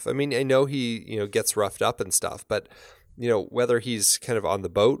stuff. I mean, I know he, gets roughed up and stuff, but, whether he's kind of on the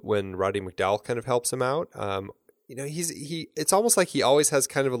boat when Roddy McDowall kind of helps him out, it's almost like he always has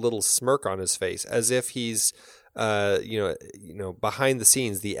kind of a little smirk on his face, as if he's, behind the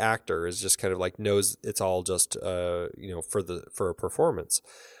scenes, the actor is just kind of like knows it's all just, for a performance.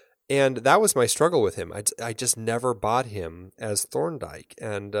 And that was my struggle with him. I just never bought him as Thorndyke.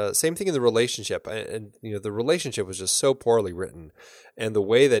 And same thing in the relationship. And the relationship was just so poorly written. And the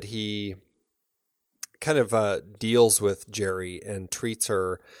way that he kind of deals with Jerry and treats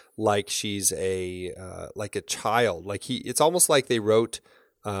her like she's like a child. Like it's almost like they wrote,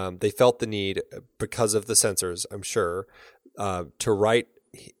 they felt the need, because of the censors, I'm sure, to write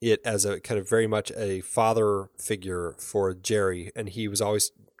it as a kind of very much a father figure for Jerry. And he was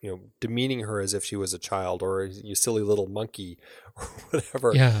always demeaning her as if she was a child, or you silly little monkey, or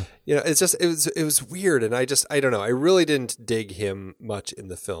whatever. Yeah. It's just, it was weird. And I don't know. I really didn't dig him much in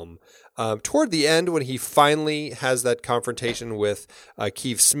the film. Toward the end, when he finally has that confrontation with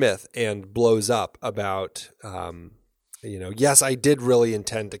Keith Smith and blows up about, yes, I did really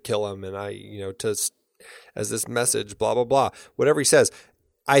intend to kill him. And as this message, blah, blah, blah, whatever he says.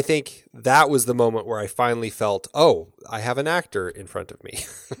 I think that was the moment where I finally felt, oh, I have an actor in front of me.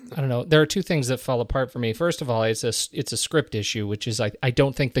 I don't know. There are two things that fall apart for me. First of all, it's a script issue, which is I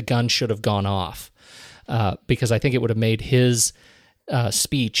don't think the gun should have gone off, because I think it would have made his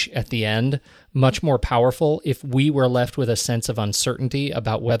speech at the end much more powerful if we were left with a sense of uncertainty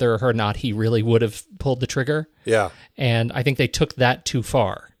about whether or not he really would have pulled the trigger. Yeah. And I think they took that too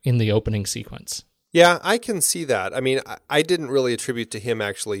far in the opening sequence. Yeah, I can see that. I mean, I didn't really attribute to him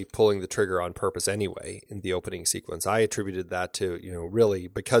actually pulling the trigger on purpose anyway in the opening sequence. I attributed that to, really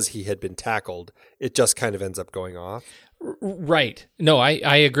because he had been tackled, it just kind of ends up going off. Right. No,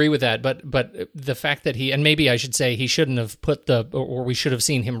 I agree with that. But the fact that and maybe I should say he shouldn't have or we should have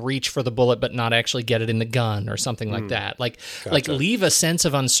seen him reach for the bullet but not actually get it in the gun or something like that. Like leave a sense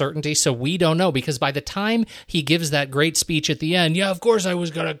of uncertainty so we don't know, because by the time he gives that great speech at the end, yeah, of course I was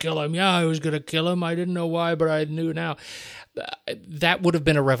going to kill him. Yeah, I was going to kill him. I didn't know why, but I knew now. that would have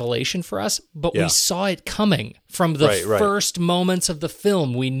been a revelation for us, but Yeah. we saw it coming from the Right. first moments of the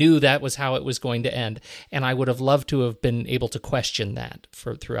film. We knew that was how it was going to end, and I would have loved to have been able to question that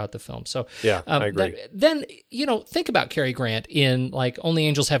throughout the film. So Yeah, I agree. Then, think about Cary Grant in like Only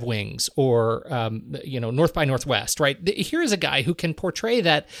Angels Have Wings or North by Northwest, right? Here is a guy who can portray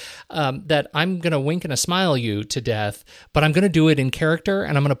that that I'm going to wink and a smile you to death, but I'm going to do it in character,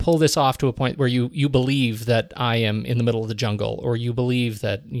 and I'm going to pull this off to a point where you believe that I am in the middle of the jungle, or you believe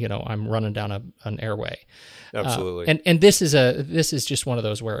that I'm running down an airway. Absolutely. And this is just one of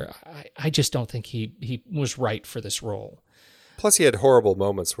those where I just don't think he was right for this role. Plus, he had horrible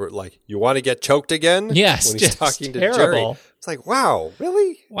moments where, like, you want to get choked again? Yes, when he's just talking to terrible. Jerry. It's like, wow,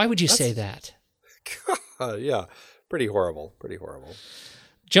 really? Why would you say that? Yeah, pretty horrible. Pretty horrible.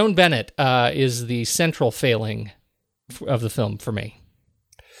 Joan Bennett is the central failing of the film for me.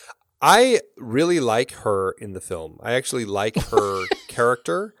 I really like her in the film. I actually like her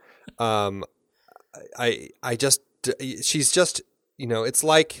character. She's just, it's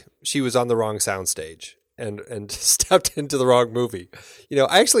like she was on the wrong soundstage and stepped into the wrong movie.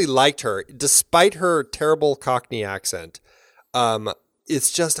 I actually liked her despite her terrible Cockney accent.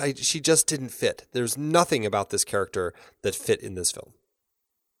 It's just, she just didn't fit. There's nothing about this character that fit in this film.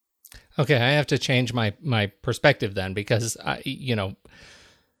 Okay, I have to change my perspective then, because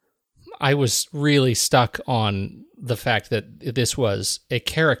I was really stuck on the fact that this was a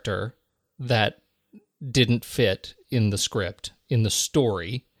character that didn't fit in the script, in the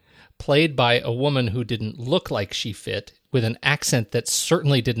story, played by a woman who didn't look like she fit, with an accent that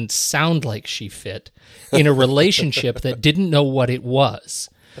certainly didn't sound like she fit, in a relationship that didn't know what it was,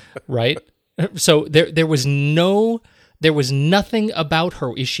 right? So there was nothing about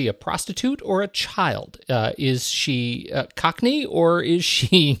her. Is she a prostitute or a child? Is she Cockney or is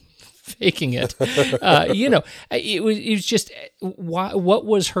she faking it? It was just, what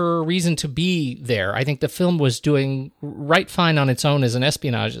was her reason to be there? I think the film was doing right fine on its own as an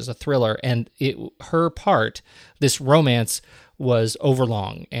espionage, as a thriller, and her part, this romance, was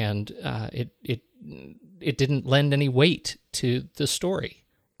overlong, and it didn't lend any weight to the story.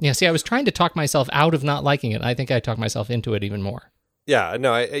 Yeah, see, I was trying to talk myself out of not liking it, and I think I talked myself into it even more. Yeah,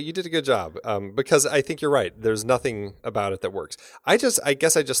 no, you did a good job, because I think you're right. There's nothing about it that works. I guess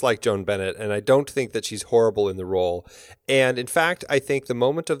I just like Joan Bennett, and I don't think that she's horrible in the role. And in fact, I think the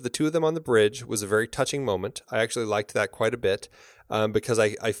moment of the two of them on the bridge was a very touching moment. I actually liked that quite a bit, because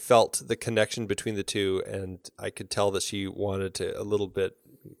I felt the connection between the two, and I could tell that she wanted to a little bit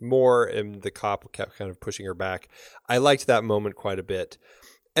more, and the cop kept kind of pushing her back. I liked that moment quite a bit.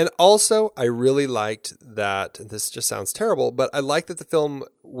 And also, I really liked that, this just sounds terrible, but I liked that the film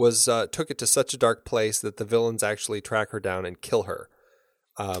took it to such a dark place that the villains actually track her down and kill her.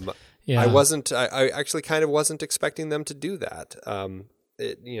 Yeah. I actually kind of wasn't expecting them to do that. I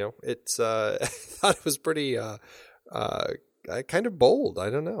thought it was pretty kind of bold. I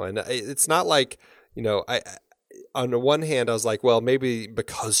don't know. And it's not like, on the one hand, I was like, well, maybe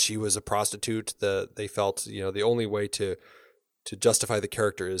because she was a prostitute, they felt, the only way to justify the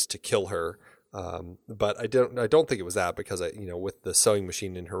character is to kill her. But I don't think it was that, because with the sewing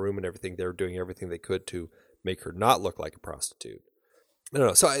machine in her room and everything, they were doing everything they could to make her not look like a prostitute. I don't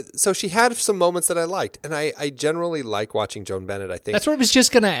know. So she had some moments that I liked, and I generally like watching Joan Bennett. I think that's what I was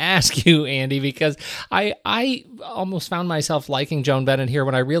just going to ask you, Andy, because I almost found myself liking Joan Bennett here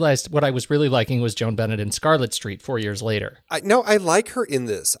when I realized what I was really liking was Joan Bennett in Scarlet Street 4 years later. I like her in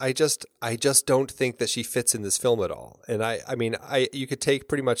this. I just don't think that she fits in this film at all. And you could take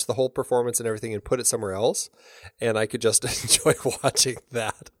pretty much the whole performance and everything and put it somewhere else, and I could just enjoy watching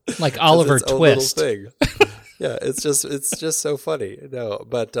that. Like Oliver Twist. Thing. Yeah, it's just so funny. No,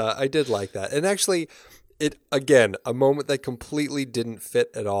 but I did like that. And actually, a moment that completely didn't fit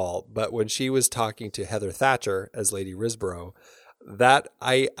at all. But when she was talking to Heather Thatcher as Lady Risborough, that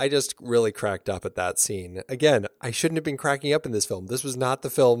I just really cracked up at that scene. Again, I shouldn't have been cracking up in this film. This was not the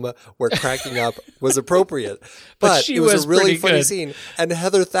film where cracking up was appropriate. But it was a really funny scene. And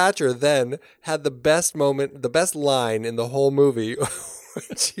Heather Thatcher then had the best moment, the best line in the whole movie.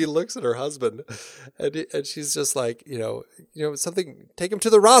 She looks at her husband, and she's just like, something. Take him to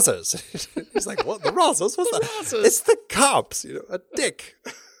the Razas. He's like, what? The Razas? What's that? Razas. It's the cops. A dick.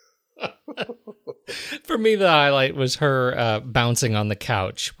 For me, the highlight was her bouncing on the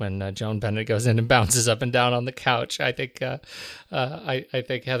couch when Joan Bennett goes in and bounces up and down on the couch. I think I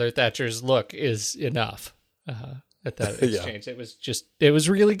think Heather Thatcher's look is enough. At that exchange. Yeah. It was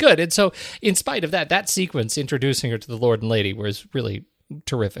really good. And so in spite of that sequence introducing her to the Lord and Lady was really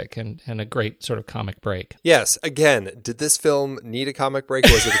terrific and a great sort of comic break. Yes. Again, did this film need a comic break?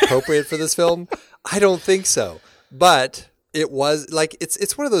 Was it appropriate for this film? I don't think so. But It was like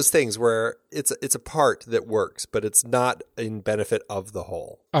it's one of those things where it's a part that works, but it's not in benefit of the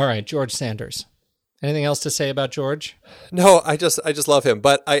whole. All right, George Sanders. Anything else to say about George? No, I just love him.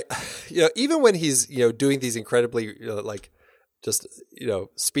 But even when he's doing these incredibly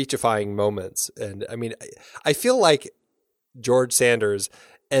speechifying moments, and I mean, I feel like George Sanders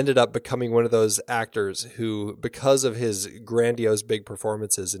ended up becoming one of those actors who, because of his grandiose big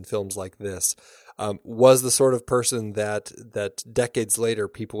performances in films like this, was the sort of person that decades later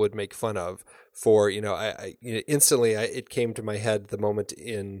people would make fun of for, instantly it came to my head the moment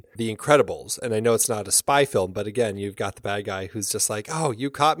in The Incredibles. And I know it's not a spy film, but again, you've got the bad guy who's just like, oh, you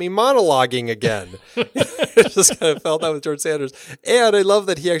caught me monologuing again. It just kind of felt that with George Sanders. And I love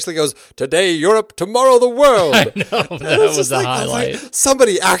that he actually goes, today Europe, tomorrow the world. I know, that was a highlight.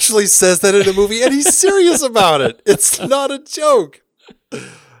 Somebody actually says that in a movie and he's serious about it. It's not a joke.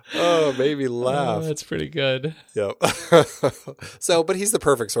 Oh, made me laugh. Oh, that's pretty good. Yep. So, but he's the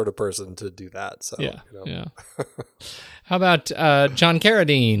perfect sort of person to do that. So, yeah. How about John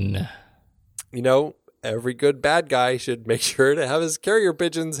Carradine? Every good bad guy should make sure to have his carrier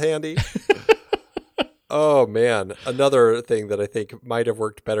pigeons handy. Oh, man. Another thing that I think might have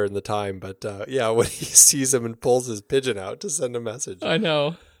worked better in the time, but when he sees him and pulls his pigeon out to send a message. I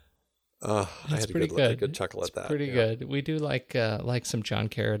know. I had a good chuckle at that. Pretty good. We do like some John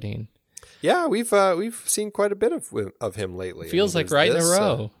Carradine. Yeah, we've seen quite a bit of him lately. Feels like right in a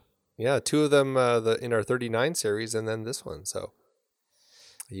row. Two of them in our 39 series, and then this one. So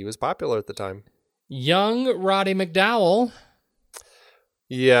he was popular at the time. Young Roddy McDowall.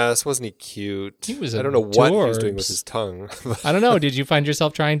 Yes, wasn't he cute? He was. I don't know what he was doing with his tongue. I don't know. Did you find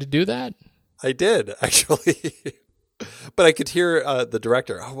yourself trying to do that? I did, actually. But I could hear the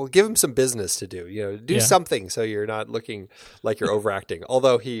director, well, give him some business to do. Do something so you're not looking like you're overacting.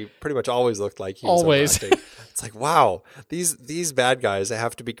 Although he pretty much always looked like he was overacting. It's like, wow, these bad guys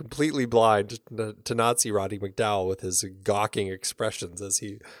have to be completely blind to not see Roddy McDowall with his gawking expressions as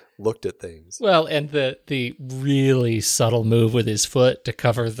he looked at things. Well, and the really subtle move with his foot to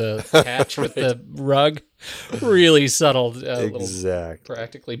cover the patch with the rug. Really subtle. Exactly.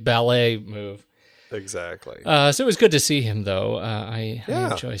 Practically ballet move. Exactly. So it was good to see him, though. I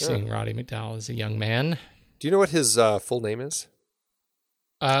enjoy seeing Roddy McDowall as a young man. Do you know what his full name is?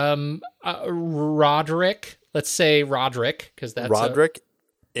 Roderick. Let's say Roderick, because that's Roderick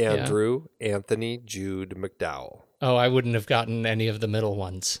Andrew Anthony Jude McDowall. Oh, I wouldn't have gotten any of the middle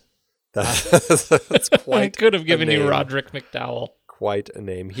ones. That's quite. I could have given you Roderick McDowall. Quite a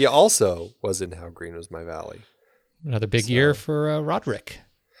name. He also was in How Green Was My Valley. Another big year for Roderick.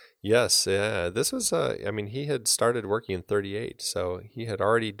 Yes, yeah. This was, he had started working in 38, so he had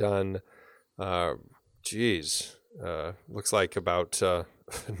already done, looks like about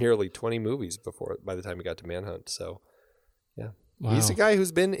nearly 20 movies by the time he got to Manhunt. So, yeah. Wow. He's a guy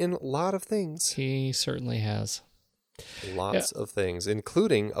who's been in a lot of things. He certainly has. Lots of things,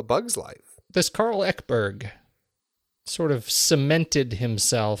 including A Bug's Life. This Carl Ekberg sort of cemented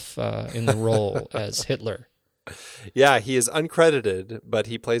himself in the role as Hitler. Yeah, he is uncredited, but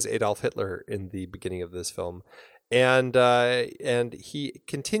he plays Adolf Hitler in the beginning of this film, and he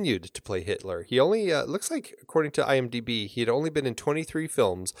continued to play Hitler. He only looks like, according to IMDb, he had only been in 23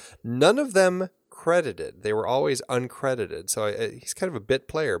 films, none of them credited. They were always uncredited, so he's kind of a bit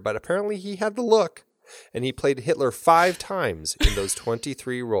player. But apparently, he had the look, and he played Hitler 5 times in those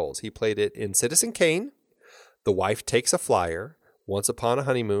 23 roles. He played it in Citizen Kane, The Wife Takes a Flyer, Once Upon a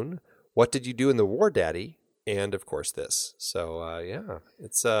Honeymoon, What Did You Do in the War, Daddy? And of course this. So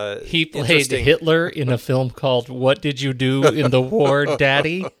it's he played Hitler in a film called "What Did You Do in the War,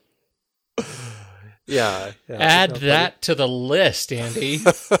 Daddy?" Yeah. Add that to the list, Andy.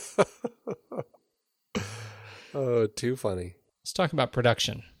 Oh, too funny. Let's talk about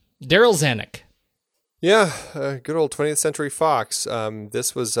production. Darryl Zanuck. Yeah, good old 20th Century Fox.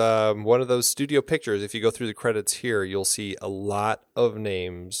 This was one of those studio pictures. If you go through the credits here, you'll see a lot of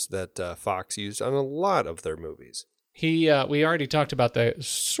names that Fox used on a lot of their movies. We already talked about the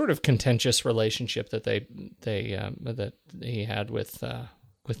sort of contentious relationship that that he had with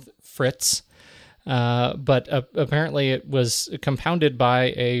Fritz, but apparently it was compounded by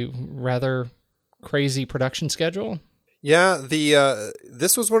a rather crazy production schedule. Yeah,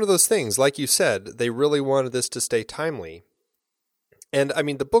 this was one of those things, like you said, they really wanted this to stay timely. And I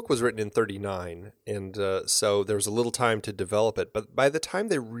mean, the book was written in 39, and so there was a little time to develop it. But by the time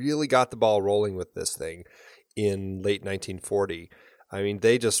they really got the ball rolling with this thing in late 1940, I mean,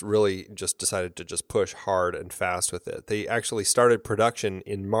 they really decided to just push hard and fast with it. They actually started production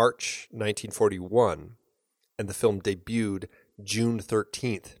in March 1941, and the film debuted June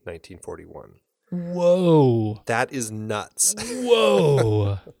 13th, 1941. Whoa. That is nuts.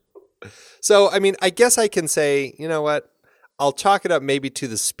 Whoa. So, I mean, I guess I can say, you know what? I'll chalk it up maybe to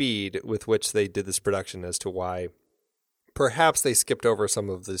the speed with which they did this production as to why perhaps they skipped over some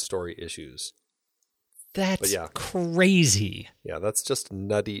of the story issues. That's crazy. Yeah, that's just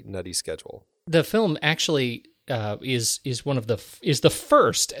nutty schedule. The film actually is the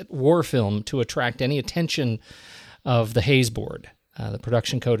first war film to attract any attention of the Hays Board, the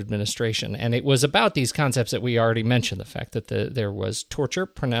Production Code Administration, and it was about these concepts that we already mentioned: the fact that there was torture,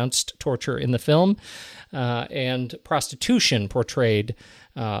 pronounced torture in the film, and prostitution portrayed,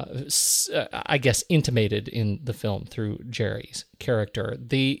 I guess, intimated in the film through Jerry's character.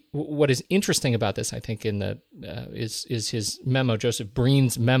 What is interesting about this, I think, is his memo, Joseph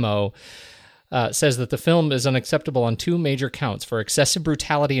Breen's memo. Says that the film is unacceptable on two major counts: for excessive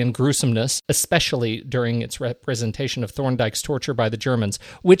brutality and gruesomeness, especially during its representation of Thorndike's torture by the Germans,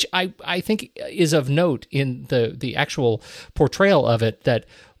 which I think is of note in the actual portrayal of it, that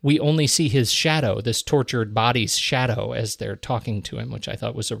we only see his shadow, this tortured body's shadow, as they're talking to him, which I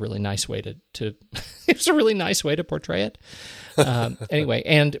thought was a really nice way to it was a really nice way to portray it. Anyway,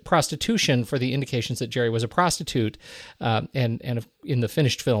 and prostitution, for the indications that Jerry was a prostitute, and in the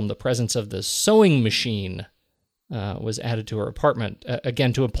finished film, the presence of the sewing machine was added to her apartment,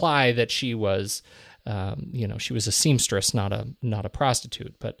 again to imply that she was, she was a seamstress, not a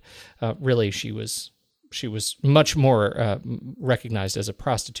prostitute, but really she was much more recognized as a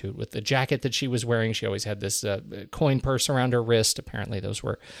prostitute. With the jacket that she was wearing, she always had this coin purse around her wrist. Apparently those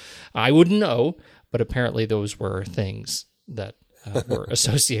were, I wouldn't know, but apparently those were things that were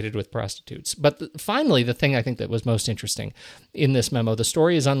associated with prostitutes. But finally, the thing I think that was most interesting in this memo: the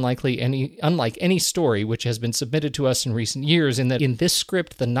story is unlike any story which has been submitted to us in recent years, in that in this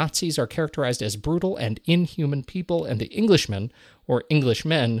script, the Nazis are characterized as brutal and inhuman people, and the Englishmen, or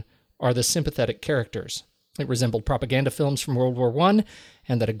Englishmen, are the sympathetic characters. It resembled propaganda films from World War I,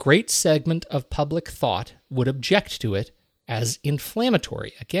 and that a great segment of public thought would object to it as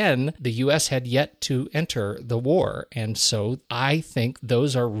inflammatory. Again, the U.S. had yet to enter the war, and so I think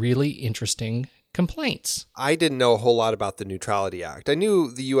those are really interesting complaints. I didn't know a whole lot about the Neutrality Act. I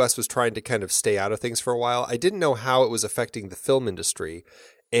knew the U.S. was trying to kind of stay out of things for a while. I didn't know how it was affecting the film industry,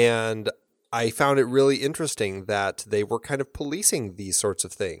 and I found it really interesting that they were kind of policing these sorts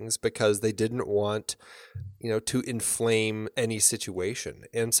of things because they didn't want, to inflame any situation.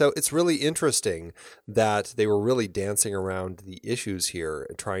 And so it's really interesting that they were really dancing around the issues here,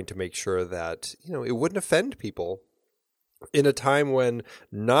 trying to make sure that, it wouldn't offend people in a time when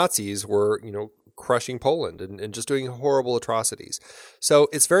Nazis were, crushing Poland and just doing horrible atrocities. So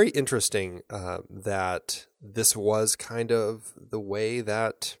it's very interesting that this was kind of the way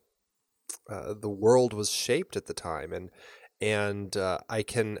that the world was shaped at the time, and I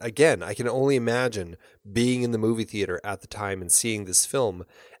can only imagine being in the movie theater at the time and seeing this film,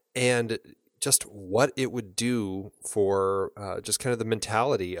 and just what it would do for just kind of the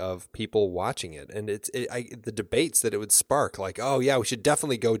mentality of people watching it, and the debates that it would spark, like, oh yeah, we should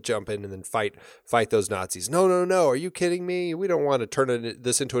definitely go jump in and then fight those Nazis. No, are you kidding me? We don't want to turn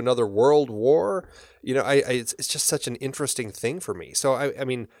this into another world war. It's just such an interesting thing for me. So I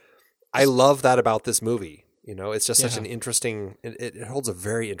mean, I love that about this movie. It's just such an interesting, it holds a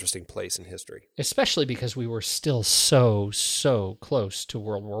very interesting place in history. Especially because we were still so close to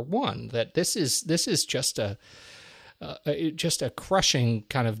World War I, that this is just a crushing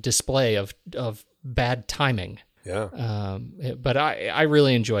kind of display of bad timing. Yeah. But I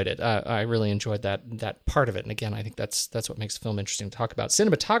really enjoyed it. I really enjoyed that part of it. And again, I think that's what makes the film interesting to talk about.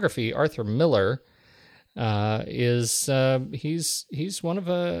 Cinematography, Arthur Miller is he's one of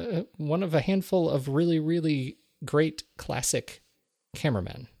a handful of really, really great classic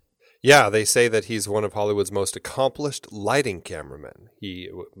cameramen. Yeah, they say that he's one of Hollywood's most accomplished lighting cameramen. He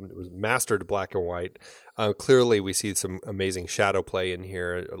was mastered black and white. Clearly, we see some amazing shadow play in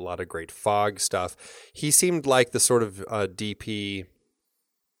here, a lot of great fog stuff. He seemed like the sort of DP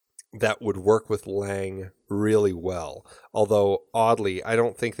that would work with Lang really well. Although, oddly, I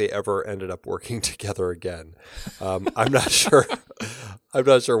don't think they ever ended up working together again. I'm not sure. I'm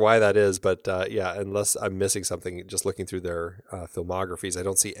not sure why that is, but unless I'm missing something, just looking through their filmographies, I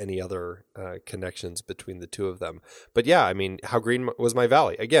don't see any other connections between the two of them. But yeah, I mean, How Green Was My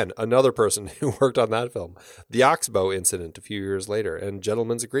Valley? Again, another person who worked on that film. The Oxbow Incident a few years later, and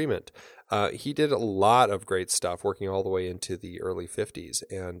Gentleman's Agreement. He did a lot of great stuff, working all the way into the early 50s.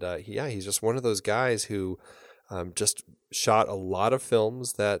 And he's just one of those guys who just shot a lot of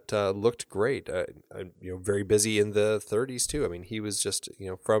films that looked great. Very busy in the 30s too. I mean, he was just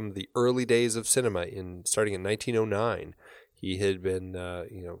from the early days of cinema, starting in 1909. he had been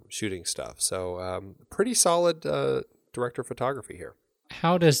shooting stuff. So pretty solid director of photography here.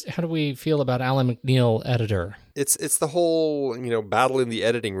 How do we feel about Alan McNeil, editor? It's the whole battle in the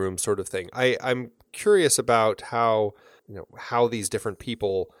editing room sort of thing. I'm curious about how these different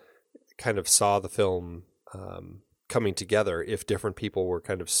people kind of saw the film coming together. If different people were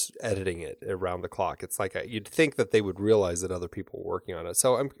kind of editing it around the clock, it's like you'd think that they would realize that other people were working on it.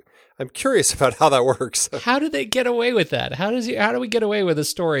 So I'm curious about how that works. How do they get away with that? How do we get away with a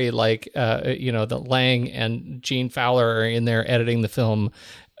story like that Lang and Gene Fowler are in there editing the film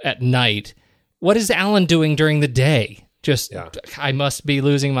at night? What is Alan doing during the day? Just I must be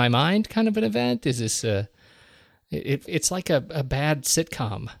losing my mind kind of an event? Is this it's like a bad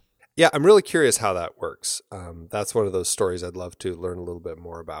sitcom. Yeah, I'm really curious how that works. That's one of those stories I'd love to learn a little bit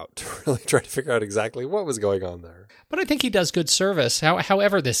more about, to really try to figure out exactly what was going on there. But I think he does good service.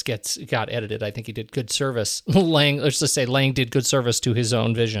 However this got edited, I think he did good service. Let's just say Lang did good service to his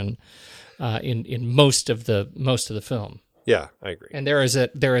own vision in most of the film. Yeah, I agree. And there is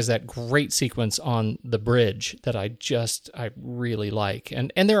that great sequence on the bridge that I really like.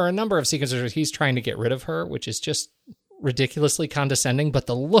 And there are a number of sequences where he's trying to get rid of her, which is just ridiculously condescending, but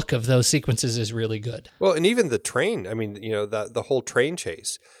the look of those sequences is really good. Well, and even the train, I mean, the whole train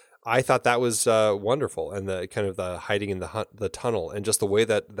chase, I thought that was wonderful, and the kind of the hiding in the tunnel, and just the way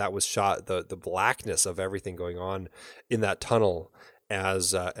that was shot, the blackness of everything going on in that tunnel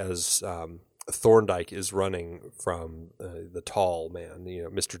as Thorndike is running from the tall man,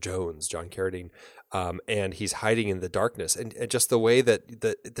 Mr. Jones, John Carradine, and he's hiding in the darkness, and just the way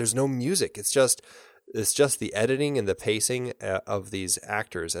that there's no music. It's just the editing and the pacing of these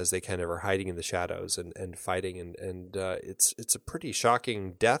actors as they kind of are hiding in the shadows and fighting, and it's a pretty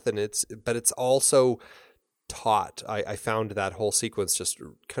shocking death, but it's also taut. I found that whole sequence just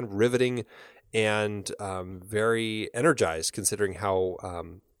kind of riveting and very energized, considering how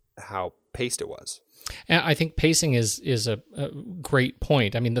paced it was. And I think pacing is a great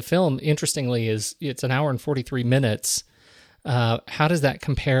point. I mean, the film, interestingly, it's an hour and 43 minutes. How does that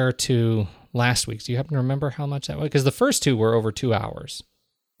compare to last week's? Do you happen to remember how much that was? Because the first two were over 2 hours.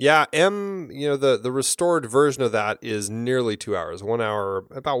 Yeah, the restored version of that is nearly 2 hours. 1 hour,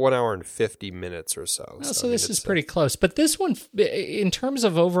 about 1 hour and 50 minutes or so. So this is pretty close. But this one, in terms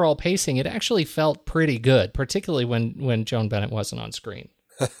of overall pacing, it actually felt pretty good, particularly when Joan Bennett wasn't on screen.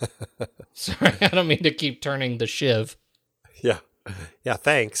 Sorry, I don't mean to keep turning the shiv. Yeah,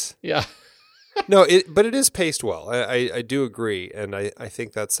 thanks. Yeah. No, but it is paced well. I do agree, and I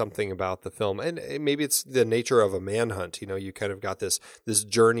think that's something about the film, and maybe it's the nature of a manhunt. You kind of got this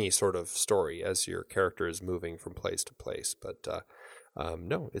journey sort of story as your character is moving from place to place. But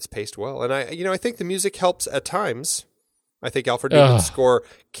no, it's paced well, and I think the music helps at times. I think Alfred Newman's score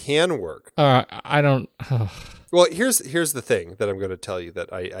can work. I don't. Well, here's the thing that I'm going to tell you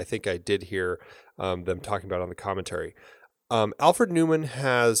that I think I did hear them talking about on the commentary. Alfred Newman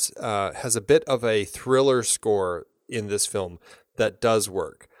has a bit of a thriller score in this film that does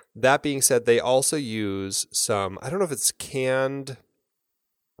work. That being said, they also use some, I don't know if it's canned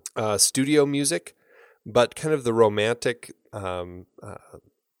studio music, but kind of the romantic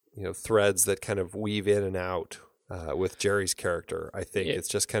threads that kind of weave in and out with Jerry's character. I think it's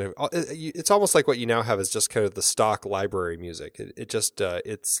just kind of, it's almost like what you now have is just kind of the stock library music.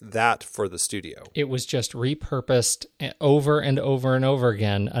 It's that for the studio. It was just repurposed over and over and over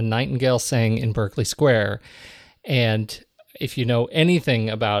again. A Nightingale Sang in Berkeley Square. And if you know anything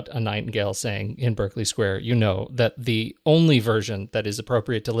about A Nightingale Sang in Berkeley Square, you know that the only version that is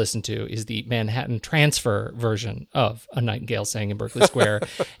appropriate to listen to is the Manhattan Transfer version of A Nightingale Sang in Berkeley Square,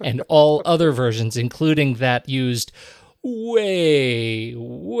 and all other versions, including that used way,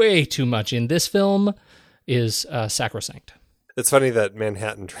 way too much in this film, is sacrosanct. It's funny that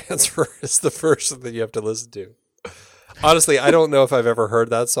Manhattan Transfer is the version that you have to listen to. Honestly, I don't know if I've ever heard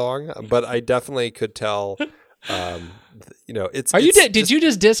that song, but I definitely could tell... Did you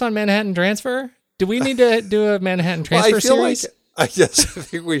just diss on Manhattan Transfer? Do we need to do a Manhattan Transfer series? Yes, I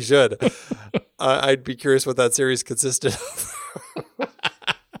think we should. I'd be curious what that series consisted of.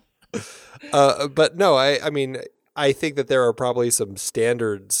 But no, I mean, I think that there are probably some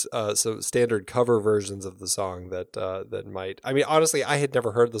standards, some standard cover versions of the song that might. I mean, honestly, I had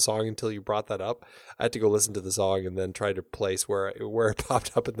never heard the song until you brought that up. I had to go listen to the song and then try to place where it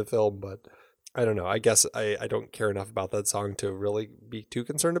popped up in the film, but. I don't know. I guess I don't care enough about that song to really be too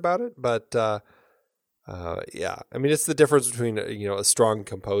concerned about it. But yeah, I mean, it's the difference between a strong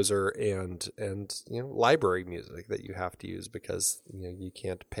composer and library music that you have to use because you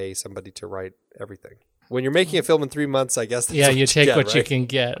can't pay somebody to write everything. When you're making a film in 3 months, I guess that's you take what you can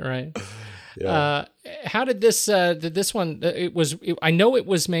get, right? How did this one? I know it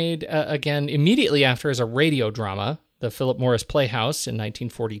was made again immediately after as a radio drama, the Philip Morris Playhouse in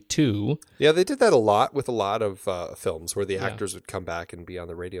 1942. Yeah, they did that a lot with a lot of films where the actors would come back and be on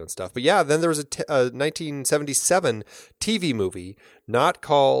the radio and stuff. But yeah, then there was a 1977 TV movie, not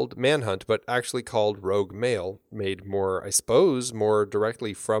called Manhunt, but actually called Rogue Male, made more, I suppose, more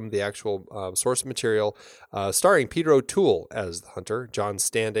directly from the actual source material, starring Peter O'Toole as the hunter, John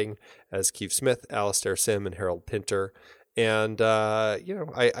Standing as Keith Smith, Alastair Sim, and Harold Pinter. And,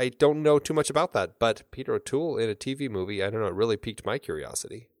 I don't know too much about that, but Peter O'Toole in a TV movie, I don't know, it really piqued my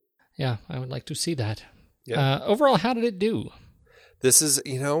curiosity. Yeah, I would like to see that. Yeah. Overall, how did it do? This is,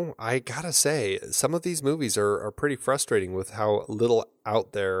 I gotta say, some of these movies are pretty frustrating with how little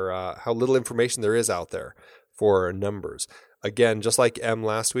out there, how little information there is out there for numbers. Again, just like M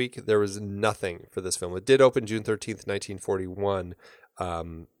last week, there was nothing for this film. It did open June 13th, 1941,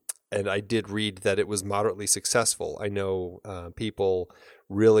 and I did read that it was moderately successful. I know people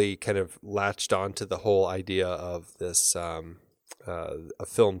really kind of latched onto the whole idea of this a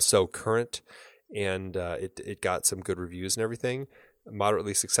film so current, and it got some good reviews and everything.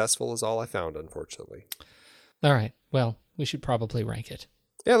 Moderately successful is all I found, unfortunately. All right. Well, we should probably rank it.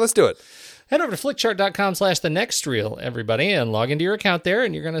 Yeah, let's do it. Head over to flickchart.com/thenextreel, everybody, and log into your account there,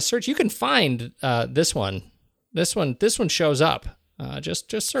 and you're going to search. You can find this one. This one shows up.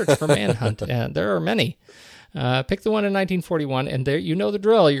 Just search for Manhunt, and there are many. Pick the one in 1941, and there you know the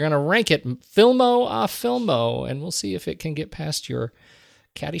drill. You're going to rank it filmo a filmo, and we'll see if it can get past your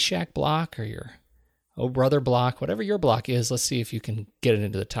Caddyshack block or your Oh Brother block, whatever your block is. Let's see if you can get it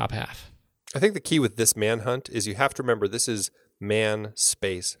into the top half. I think the key with this Manhunt is you have to remember this is man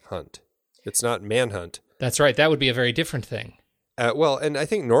space hunt. It's not manhunt. That's right. That would be a very different thing. Well, and I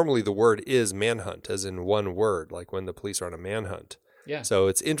think normally the word is manhunt, as in one word, like when the police are on a manhunt. Yeah. So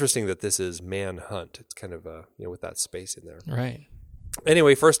it's interesting that this is manhunt. It's kind of with that space in there. Right.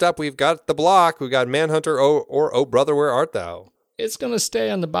 Anyway, first up, we've got the block. We've got Manhunter or Oh Brother, Where Art Thou? It's going to stay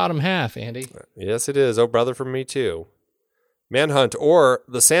on the bottom half, Andy. Yes, it is. Oh Brother from me too. Manhunt or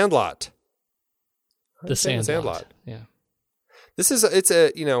The Sandlot. The Sandlot. Yeah. This is it's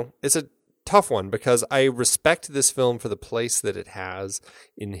a tough one because I respect this film for the place that it has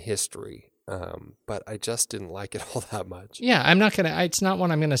in history. But I just didn't like it all that much. Yeah, I'm not gonna. It's not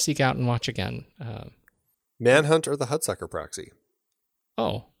one I'm gonna seek out and watch again. Manhunt or the Hudsucker Proxy?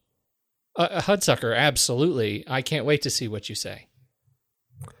 Oh, a Hudsucker, absolutely. I can't wait to see what you say.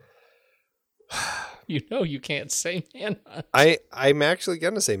 You can't say Manhunt. I'm actually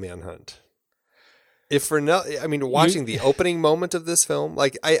gonna say Manhunt. If for no, I mean, watching the opening moment of this film,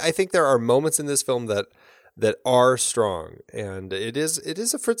 like I think there are moments in this film that are strong, and it is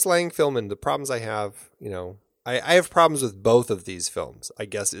a Fritz Lang film, and the problems I have, I have problems with both of these films, I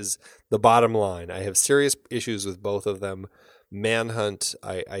guess is the bottom line. I have serious issues with both of them. Manhunt,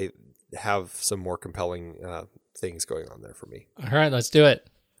 I have some more compelling things going on there for me. All right, let's do it.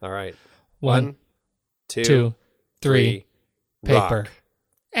 All right. 1, 2, 3, paper. Rock.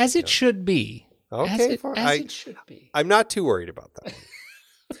 As it should be. Okay, as it should be. I'm not too worried about that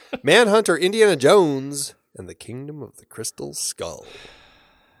one. Manhunter, Indiana Jones, and the Kingdom of the Crystal Skull.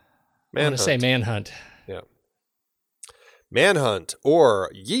 I'm going to say Manhunt. Yeah. Manhunt or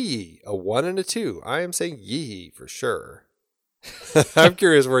Yee, a 1 and a 2. I am saying Yee for sure. I'm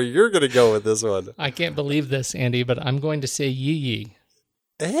curious where you're going to go with this one. I can't believe this, Andy, but I'm going to say Yee Yee.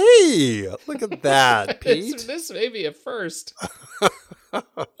 Hey, look at that, Pete. This may be a first.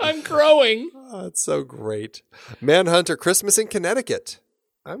 I'm growing. Oh, that's so great. Manhunter, Christmas in Connecticut.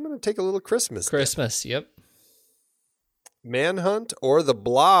 I'm going to take a little Christmas. Yep. Manhunt or The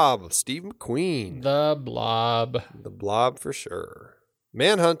Blob, Steve McQueen. The Blob. The Blob for sure.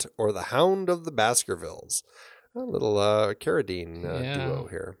 Manhunt or The Hound of the Baskervilles. A little Carradine duo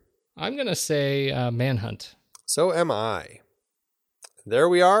here. I'm going to say Manhunt. So am I. There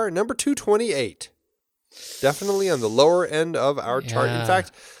we are, number 228. Definitely on the lower end of our chart. In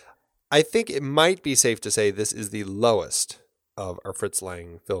fact, I think it might be safe to say this is the lowest of our Fritz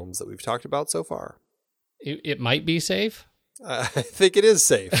Lang films that we've talked about so far. It might be safe? I think it is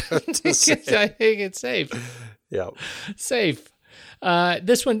safe. I think it's safe. Yeah. Safe.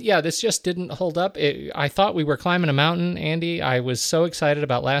 This one, this just didn't hold up. I thought we were climbing a mountain, Andy. I was so excited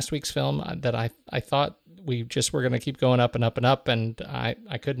about last week's film that I thought we just were going to keep going up and up and up, and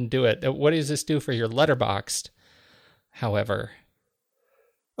I couldn't do it. What does this do for your Letterboxd, however?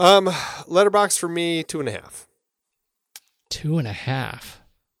 Letterboxd for me, 2.5. 2.5.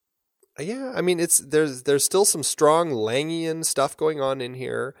 Yeah, I mean there's still some strong Langian stuff going on in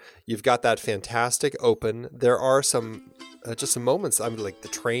here. You've got that fantastic open. There are some just some moments. I'm like the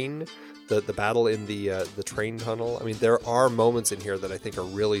train, the battle in the train tunnel. I mean, there are moments in here that I think are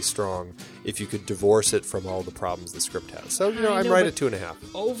really strong. If you could divorce it from all the problems the script has, so I'm right at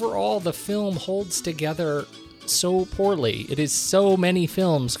 2.5. Overall, the film holds together so poorly. It is so many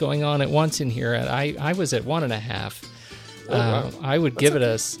films going on at once in here. And I was at 1.5. Wow. I would give it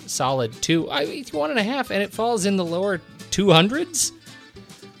a solid 2. 1.5, and it falls in the lower 200s.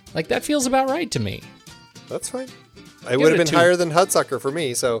 Like, that feels about right to me. That's fine. It would have been 2. higher than Hudsucker for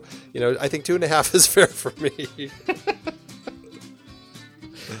me, so I think 2.5 is fair for me.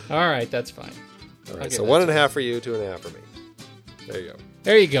 All right, that's fine. All right, so 1.5 for you, 2.5 for me. There you go.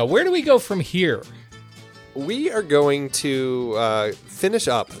 There you go. Where do we go from here? We are going to finish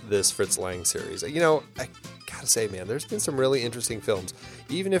up this Fritz Lang series. I gotta say, man, there's been some really interesting films,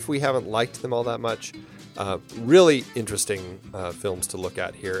 even if we haven't liked them all that much. Really interesting films to look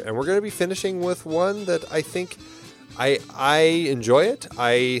at here, and we're going to be finishing with one that I think I enjoy it.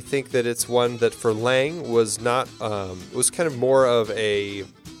 I think that it's one that for Lang was not was kind of more of a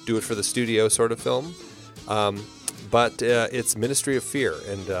do it for the studio sort of film. But it's Ministry of Fear,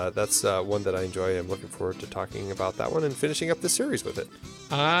 and that's one that I enjoy. I'm looking forward to talking about that one and finishing up the series with it.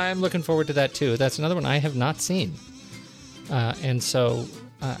 I'm looking forward to that, too. That's another one I have not seen. And so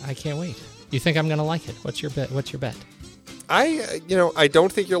I can't wait. You think I'm going to like it? What's your bet? I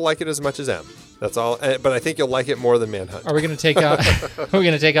don't think you'll like it as much as M. That's all. But I think you'll like it more than Manhunt. Are we going to take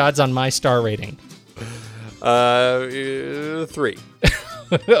take odds on my star rating? 3.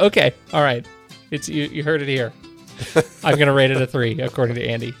 Okay. All right. It's you heard it here. I'm going to rate it a 3, according to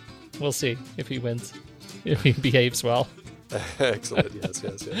Andy. We'll see if he wins, if he behaves well. Excellent. Yes.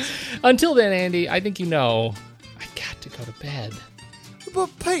 Until then, Andy, I think I got to go to bed.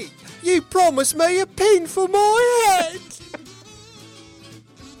 But Pete, you promised me a pin for my head.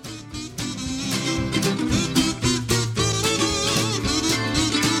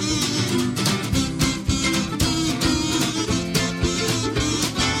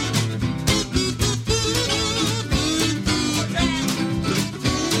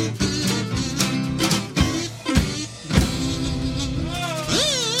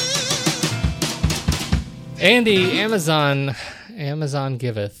 Andy, Amazon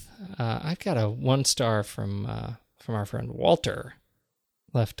giveth. I've got a 1 star from our friend Walter,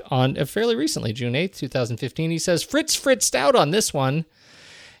 left on fairly recently, June 8th, 2015. He says, fritzed out on this one,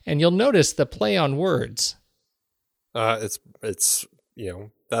 and you'll notice the play on words. It's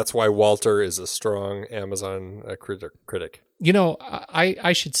that's why Walter is a strong Amazon critic.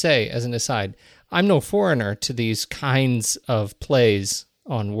 I should say, as an aside, I'm no foreigner to these kinds of plays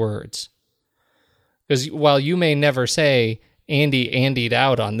on words. Because while you may never say Andy Andy'd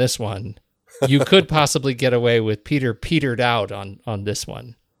out on this one, you could possibly get away with Peter Petered out on this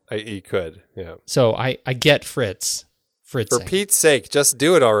one. He could, yeah. So I get fritzing. For Pete's sake, just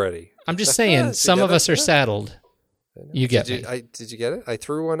do it already. I'm just saying, some of us are saddled. You get me. Did you get it? I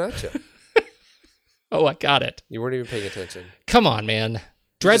threw one at you. Oh, I got it. You weren't even paying attention. Come on, man.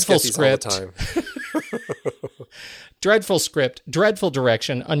 Dreadful script. Dreadful script, dreadful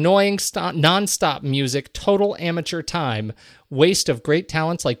direction, annoying non-stop music, total amateur time, waste of great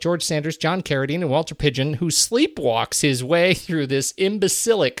talents like George Sanders, John Carradine, and Walter Pidgeon, who sleepwalks his way through this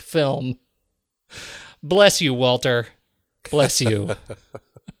imbecilic film. Bless you, Walter. Bless you.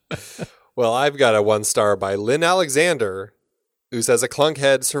 Well, I've got a 1 star by Lynn Alexander, who says a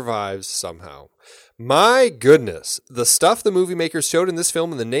clunkhead survives somehow. My goodness, the stuff the movie makers showed in this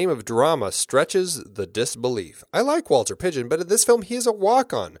film in the name of drama stretches the disbelief. I like Walter Pidgeon, but in this film he is a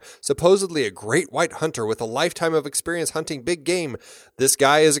walk-on, supposedly a great white hunter with a lifetime of experience hunting big game. This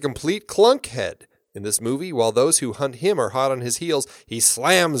guy is a complete clunkhead. In this movie, while those who hunt him are hot on his heels, he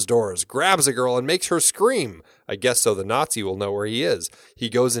slams doors, grabs a girl, and makes her scream. I guess so the Nazi will know where he is. He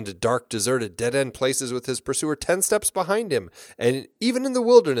goes into dark, deserted, dead-end places with his pursuer 10 steps behind him, and even in the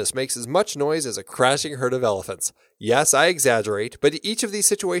wilderness makes as much noise as a crashing herd of elephants. Yes, I exaggerate, but each of these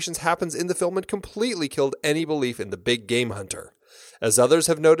situations happens in the film and completely killed any belief in the big game hunter. As others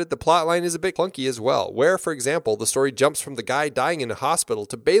have noted, the plotline is a bit clunky as well, where, for example, the story jumps from the guy dying in a hospital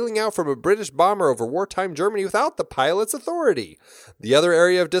to bailing out from a British bomber over wartime Germany without the pilot's authority. The other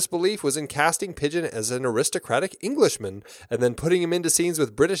area of disbelief was in casting Pidgeon as an aristocratic Englishman and then putting him into scenes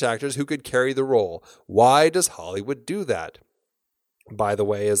with British actors who could carry the role. Why does Hollywood do that? By the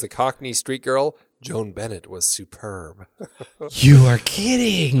way, as the Cockney street girl, Joan Bennett was superb. You are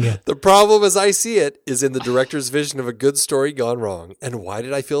kidding. The problem, as I see it, is in the director's vision of a good story gone wrong. And why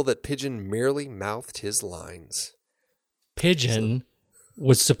did I feel that Pidgeon merely mouthed his lines? Pidgeon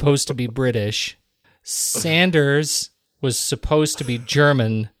was supposed to be British, Sanders was supposed to be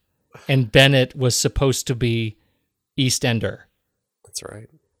German, and Bennett was supposed to be Eastender. That's right.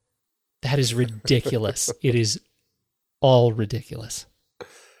 That is ridiculous. It is all ridiculous.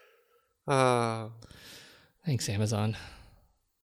 Thanks, Amazon.